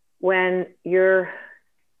when you're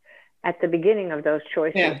at the beginning of those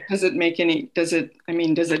choices? Yeah. Does it even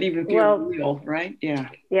feel real, right? Yeah.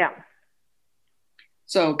 Yeah.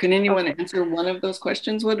 So can anyone answer one of those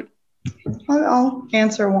questions? I'll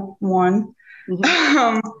answer one.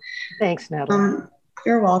 Mm-hmm. Thanks, Natalie.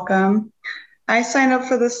 You're welcome. I signed up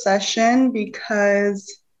for this session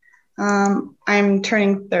because I'm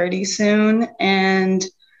turning 30 soon, and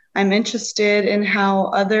I'm interested in how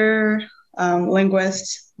other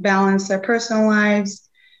linguists balance their personal lives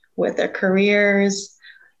with their careers,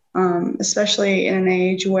 especially in an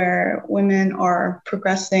age where women are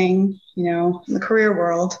progressing, in the career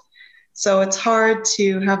world. So it's hard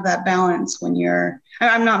to have that balance when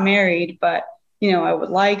I'm not married, but, I would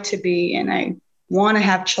like to be, and I want to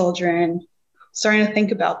have children, starting to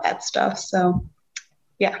think about that stuff. So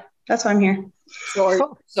that's why I'm here.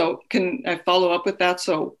 So can I follow up with that?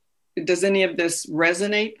 So does any of this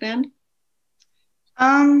resonate then?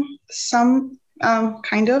 Some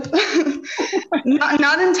kind of.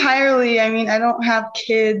 not entirely. I mean, I don't have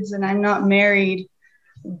kids and I'm not married,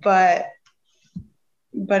 but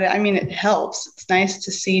but I mean, it helps. It's nice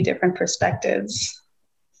to see different perspectives.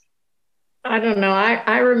 I don't know.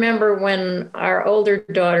 I remember when our older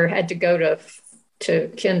daughter had to go to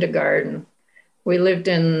kindergarten. We lived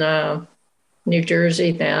in New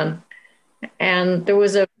Jersey then, and there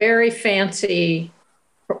was a very fancy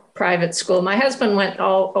private school. My husband went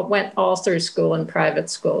all through school in private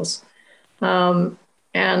schools, and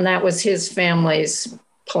that was his family's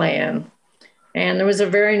plan. And there was a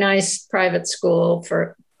very nice private school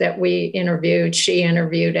that she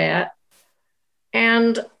interviewed at,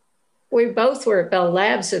 and we both were at Bell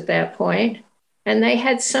Labs at that point, and they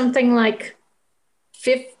had something like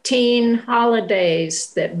 15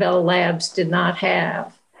 holidays that Bell Labs did not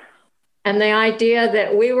have. And the idea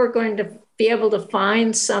that we were going to be able to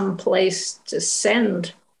find some place to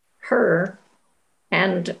send her,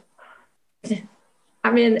 and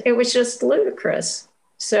I mean, it was just ludicrous.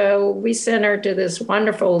 So we sent her to this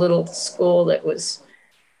wonderful little school that was,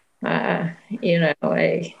 a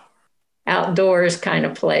outdoors kind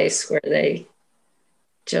of place where it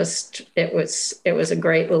was a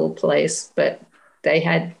great little place, but they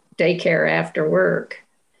had daycare after work.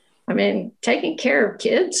 I mean, taking care of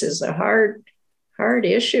kids is a hard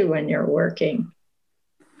issue when you're working.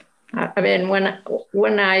 I mean,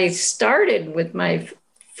 when I started with my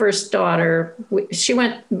first daughter,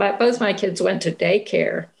 both my kids went to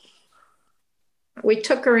daycare. We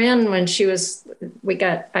took her in when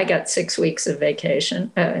I got 6 weeks of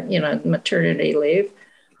vacation, maternity leave.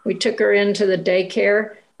 We took her into the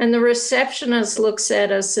daycare, and the receptionist looks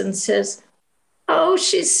at us and says, "Oh,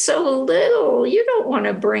 she's so little. You don't want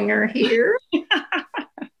to bring her here."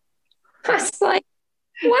 I was like,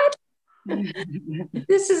 what?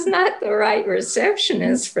 This is not the right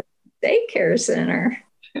receptionist for the daycare center.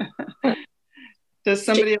 Does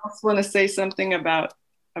somebody else want to say something about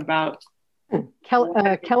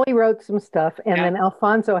Kelly wrote some stuff, and then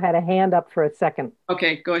Alfonso had a hand up for a second.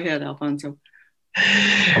 Okay, go ahead, Alfonso.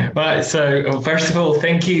 Right. So first of all,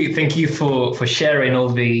 thank you for sharing all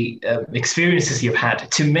the experiences you've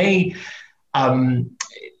had. To me,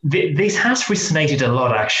 this has resonated a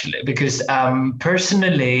lot, actually, because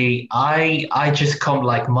personally, I just come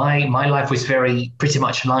like my life was pretty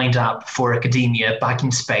much lined up for academia back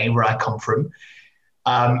in Spain, where I come from.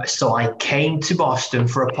 So I came to Boston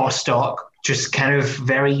for a postdoc, just kind of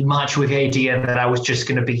very much with the idea that I was just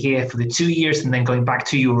going to be here for the 2 years and then going back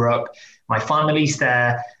to Europe. My family's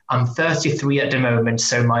there. I'm 33 at the moment,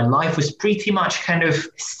 so my life was pretty much kind of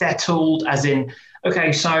settled, as in,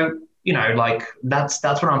 okay, so like that's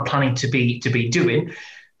what I'm planning to be doing.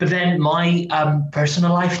 But then my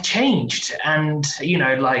personal life changed, and you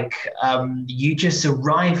just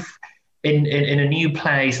arrive in a new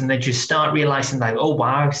place, and then you start realizing like, oh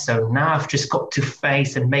wow, so now I've just got to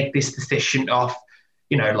face and make this decision of,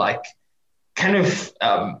 kind of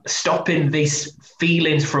stopping these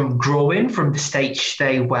feelings from growing from the stage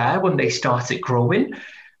they were when they started growing,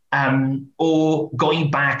 or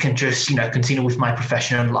going back and just continue with my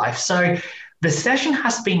professional life. So the session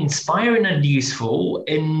has been inspiring and useful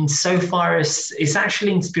in so far as it's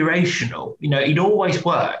actually inspirational. It always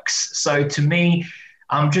works. So to me,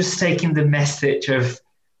 I'm just taking the message of,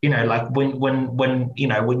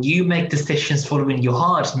 when you make decisions following your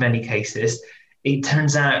heart, in many cases, it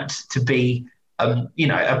turns out to be,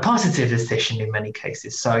 a positive decision in many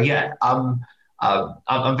cases. So yeah, I'm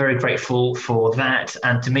very grateful for that,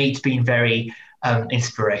 and to me, it's been very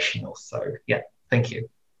inspirational. So yeah, thank you.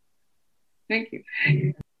 Thank you.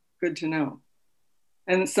 Good to know.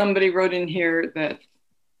 And somebody wrote in here that,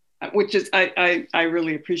 which is, I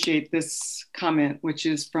really appreciate this comment, which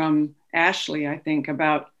is from Ashley, I think,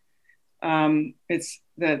 about it's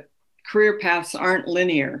that career paths aren't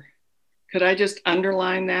linear. Could I just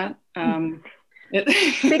underline that?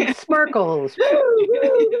 Big smirkles.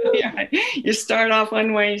 Yeah, you start off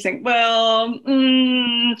one way, you think, well,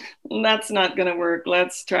 that's not going to work.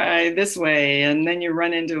 Let's try this way. And then you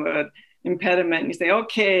run into an impediment and you say,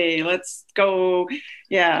 okay, let's go.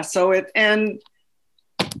 Yeah. So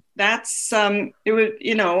that's, it would,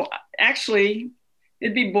 actually,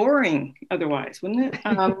 it'd be boring otherwise, wouldn't it?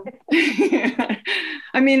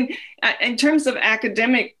 I mean, in terms of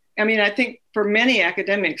academic, I think for many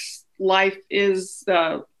academics, life is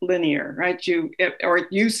linear, right? Or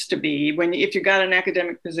it used to be. If you got an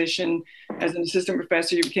academic position as an assistant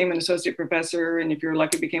professor, you became an associate professor, and if you're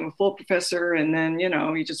lucky, became a full professor, and then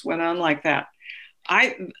you just went on like that.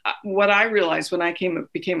 What I realized when I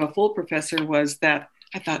became a full professor was that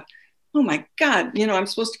I thought, oh my God, I'm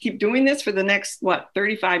supposed to keep doing this for the next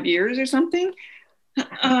 35 years or something.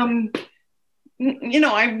 I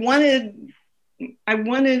wanted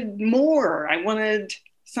more. I wanted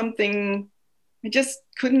something I just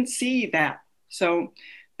couldn't see that. So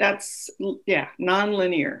that's, yeah,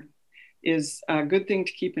 nonlinear is a good thing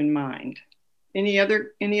to keep in mind. Any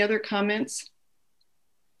other comments?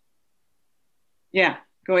 Yeah,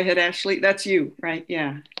 go ahead, Ashley. That's you, right?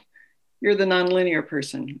 Yeah. You're the nonlinear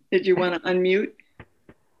person. Did you want to unmute?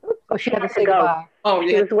 Oh, she had to say goodbye. Oh,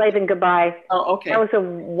 She yeah. was waving goodbye. Oh, okay. That was a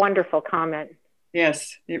wonderful comment.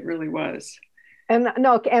 Yes, it really was.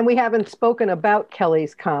 And we haven't spoken about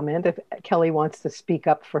Kelly's comment. If Kelly wants to speak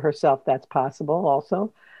up for herself, that's possible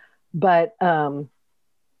also. But yeah,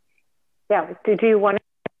 do you want to?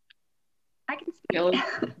 I can speak. Kelly?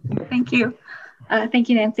 Thank you. Thank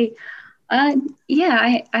you, Nancy.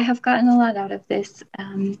 Yeah, I have gotten a lot out of this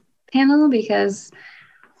panel because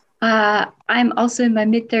I'm also in my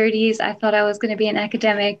mid-30s. I thought I was going to be an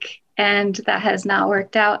academic, and that has not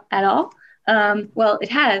worked out at all. Well, it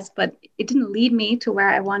has, but it didn't lead me to where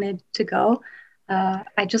I wanted to go.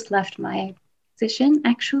 I just left my position,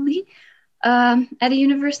 actually, at a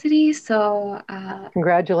university. So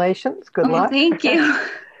congratulations. Good luck. Thank you.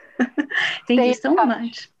 Thank you so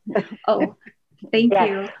much. Oh, thank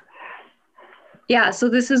you. Yeah, so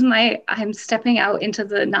this is I'm stepping out into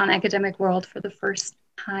the non-academic world for the first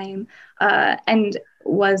time, and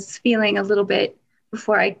was feeling a little bit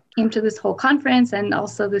before I came to this whole conference and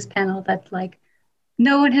also this panel that like,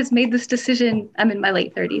 no one has made this decision. I'm in my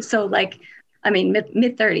late 30s. So like, I mean,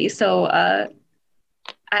 mid 30s. So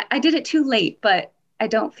I did it too late, but I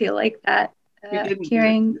don't feel like that. You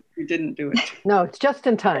didn't do it. No, it's just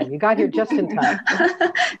in time. You got here just in time.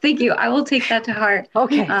 Thank you. I will take that to heart.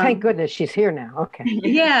 Okay. Thank goodness she's here now. Okay.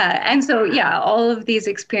 Yeah. And so, yeah, all of these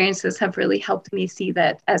experiences have really helped me see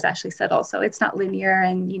that, as Ashley said, also, it's not linear,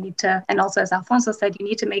 and you need to, and also as Alfonso said, you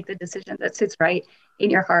need to make the decision that sits right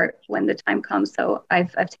in your heart when the time comes. So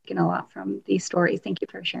I've taken a lot from these stories. Thank you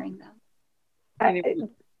for sharing them.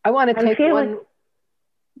 I want to take one.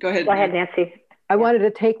 Go ahead, Nancy. I wanted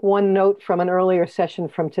to take one note from an earlier session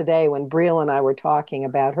from today when Brielle and I were talking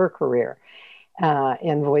about her career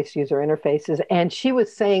in voice user interfaces. And she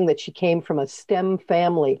was saying that she came from a STEM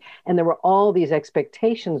family, and there were all these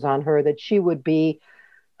expectations on her that she would be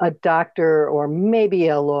a doctor or maybe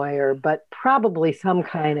a lawyer, but probably some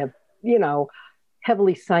kind of,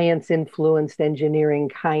 heavily science influenced engineering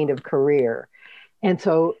kind of career. And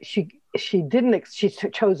so she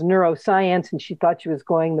chose neuroscience, and she thought she was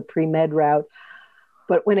going the pre-med route.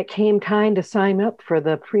 But when it came time to sign up for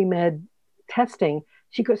the pre-med testing,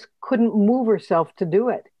 she just couldn't move herself to do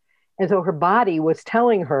it. And so her body was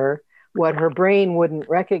telling her what her brain wouldn't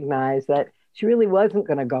recognize, that she really wasn't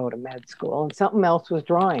going to go to med school, and something else was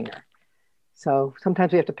drawing her. So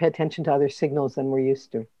sometimes we have to pay attention to other signals than we're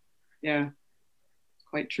used to. Yeah,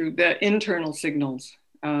 quite true. The internal signals,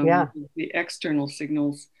 the external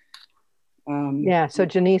signals. So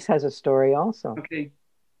Janice has a story also. Okay.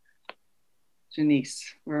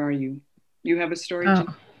 Janice, where are you? You have a story, oh.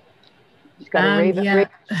 Janice? She's got a Raven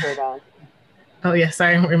shirt on. Oh, yeah,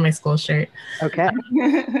 sorry, I'm wearing my school shirt. Okay.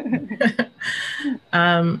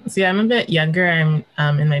 So yeah, I'm a bit younger.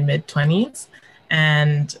 I'm in my mid-20s,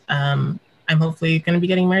 and I'm hopefully going to be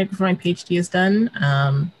getting married before my PhD is done.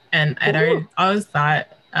 And I'd always thought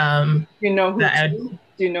you know who do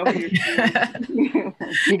you know who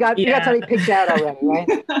you got somebody picked out already, right?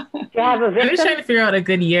 You have a victim? I'm just trying to figure out a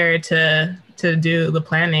good year to do the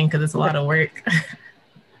planning, because it's a lot of work.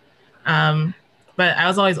 But I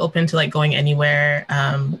was always open to like going anywhere.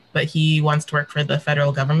 But he wants to work for the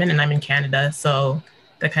federal government, and I'm in Canada, so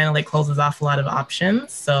that kind of like closes off a lot of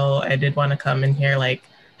options. So I did want to come and hear like,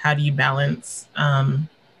 how do you balance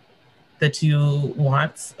the two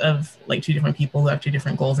wants of like two different people who have two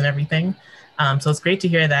different goals and everything. So it's great to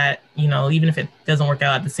hear that, even if it doesn't work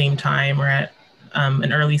out at the same time or at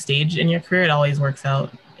an early stage in your career, it always works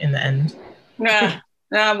out in the end.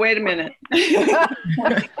 Wait a minute.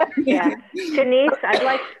 Yeah. Janice, I'd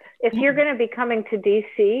like, if you're going to be coming to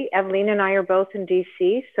DC, Evelyn and I are both in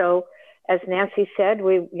DC. So as Nancy said,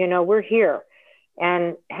 we're here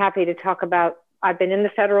and happy to talk about, I've been in the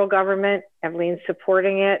federal government, Evelyn's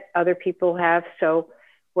supporting it, other people have. So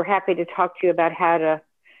we're happy to talk to you about how to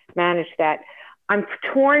manage that. I'm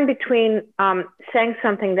torn between saying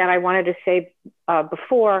something that I wanted to say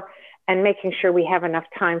before and making sure we have enough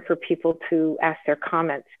time for people to ask their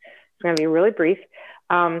comments. It's going to be really brief.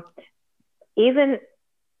 Even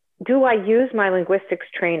do I use my linguistics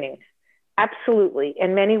training? Absolutely,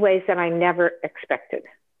 in many ways that I never expected.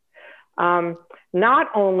 Not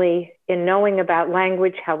only in knowing about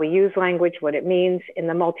language, how we use language, what it means in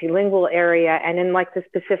the multilingual area, and in like the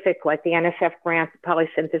specific, like the NSF grant,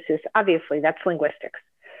 polysynthesis, obviously that's linguistics.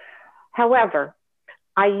 However,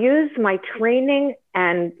 I use my training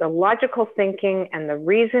and the logical thinking and the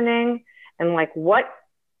reasoning and like what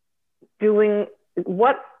figuring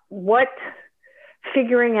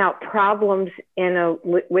out problems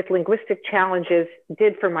with linguistic challenges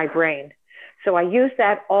did for my brain. So I use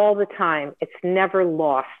that all the time. It's never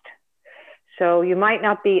lost. So you might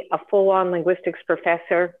not be a full-on linguistics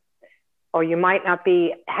professor, or you might not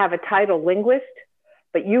have a title linguist,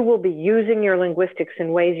 but you will be using your linguistics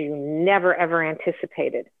in ways you never, ever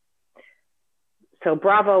anticipated. So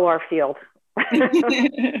bravo, our field.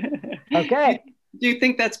 Okay. Do you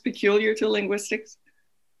think that's peculiar to linguistics?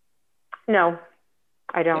 No,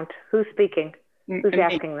 I don't. Who's speaking? Who's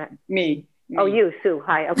asking that? Me. Oh, you, Sue.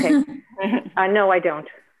 Hi. Okay. No, I don't.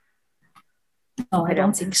 No, I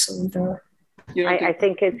don't think so either. I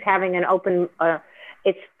think it's having an open. As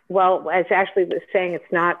Ashley was saying,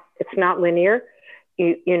 it's not linear.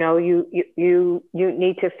 You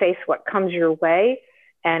need to face what comes your way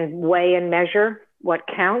and weigh and measure what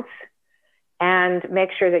counts, and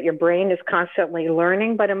make sure that your brain is constantly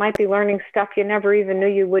learning. But it might be learning stuff you never even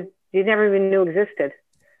knew existed.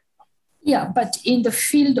 Yeah, but in the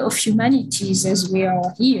field of humanities, as we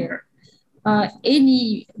are here,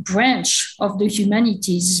 any branch of the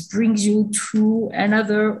humanities brings you to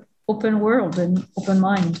another open world and open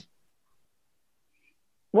mind.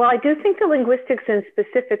 Well, I do think the linguistics, and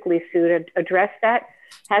specifically, Sue, to address that,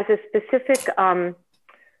 has a specific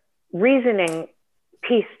reasoning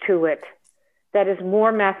piece to it that is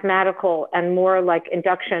more mathematical and more like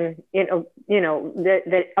induction,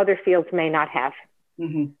 that other fields may not have.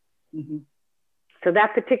 Mm-hmm. Mm-hmm. So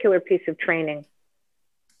that particular piece of training.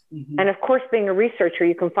 Mm-hmm. And of course, being a researcher,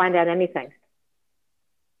 you can find out anything.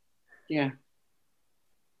 Yeah.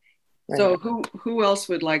 Right. So who else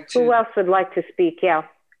would like to? Who else would like to speak? Yeah.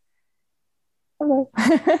 Hello.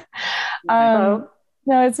 Hello.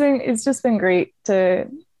 No, it's just been great to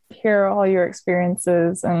hear all your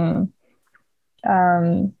experiences and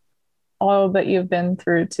all that you've been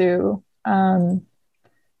through too.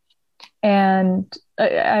 And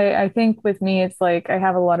I think with me, it's like I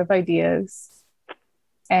have a lot of ideas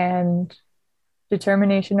and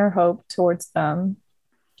determination or hope towards them,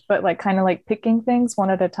 but like kind of like picking things one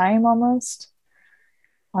at a time almost.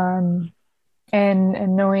 And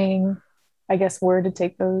knowing, I guess, where to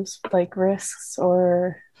take those like risks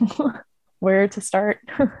or where to start.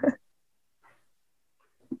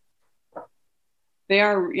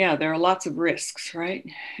 There are lots of risks, right?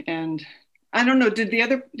 And I don't know, did the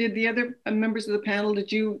other members of the panel,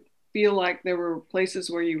 did you feel like there were places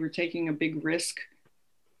where you were taking a big risk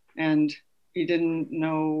and you didn't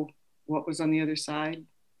know what was on the other side?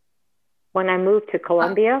 When I moved to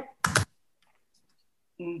Columbia,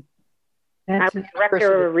 I was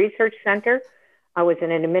director of a research center. I was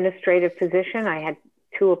in an administrative position. I had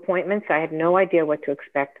 2 appointments. I had no idea what to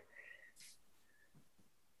expect.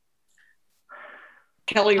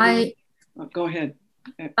 Kelly, go ahead.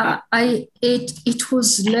 It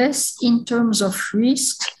was less in terms of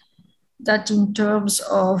risk than in terms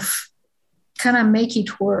of can I make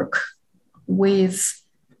it work with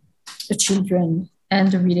the children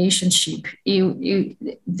and the relationship.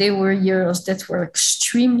 There were years that were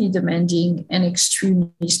extremely demanding and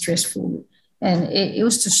extremely stressful. And it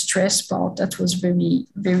was the stress part that was very,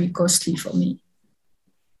 very costly for me.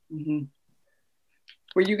 Mm-hmm.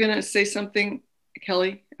 Were you going to say something,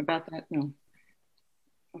 Kelly, about that? No.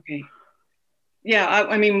 Okay. Yeah,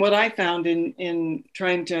 I mean, what I found in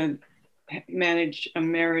trying to manage a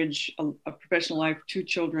marriage, a professional life, 2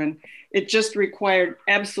 children, it just required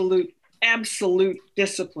absolute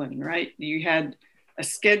discipline, right? You had a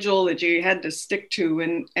schedule that you had to stick to,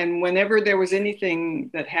 and whenever there was anything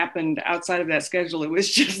that happened outside of that schedule, it was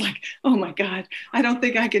just like, oh my God, I don't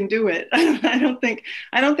think I can do it. I don't think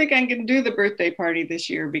I can do the birthday party this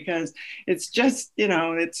year because it's just,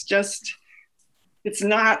 it's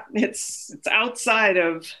outside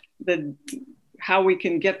of how we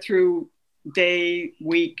can get through day,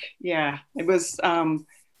 week. Yeah, it was,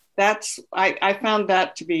 I found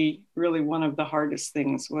that to be really one of the hardest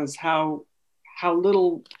things, was how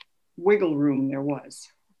little wiggle room there was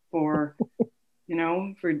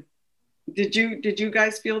did you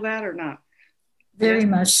guys feel that or not? Very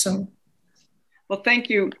much so. Well, thank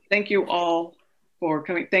you all for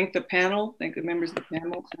coming. Thank the panel, thank the members of the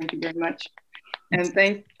panel, thank you very much. And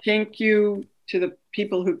thank you to the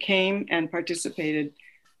people who came and participated.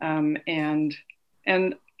 And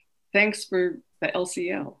thanks for the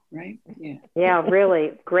LCL, right? Yeah. Yeah,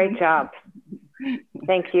 really, great job.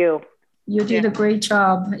 Thank you. You did a great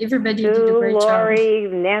job. Everybody did a great Lori,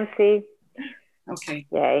 job. Nancy. Okay.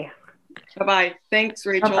 Yay. Bye-bye. Thanks,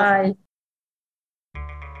 Rachel. Bye-bye.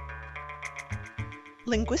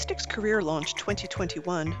 Linguistics Career Launch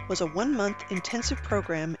 2021 was a one-month intensive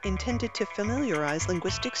program intended to familiarize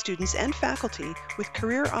linguistics students and faculty with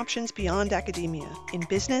career options beyond academia in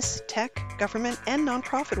business, tech, government, and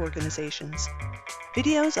nonprofit organizations.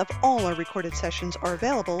 Videos of all our recorded sessions are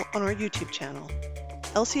available on our YouTube channel.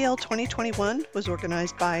 LCL 2021 was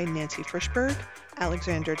organized by Nancy Frischberg,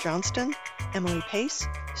 Alexandra Johnston, Emily Pace,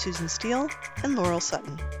 Susan Steele, and Laurel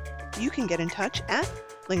Sutton. You can get in touch at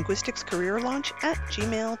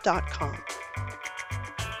linguisticscareerlaunch@gmail.com.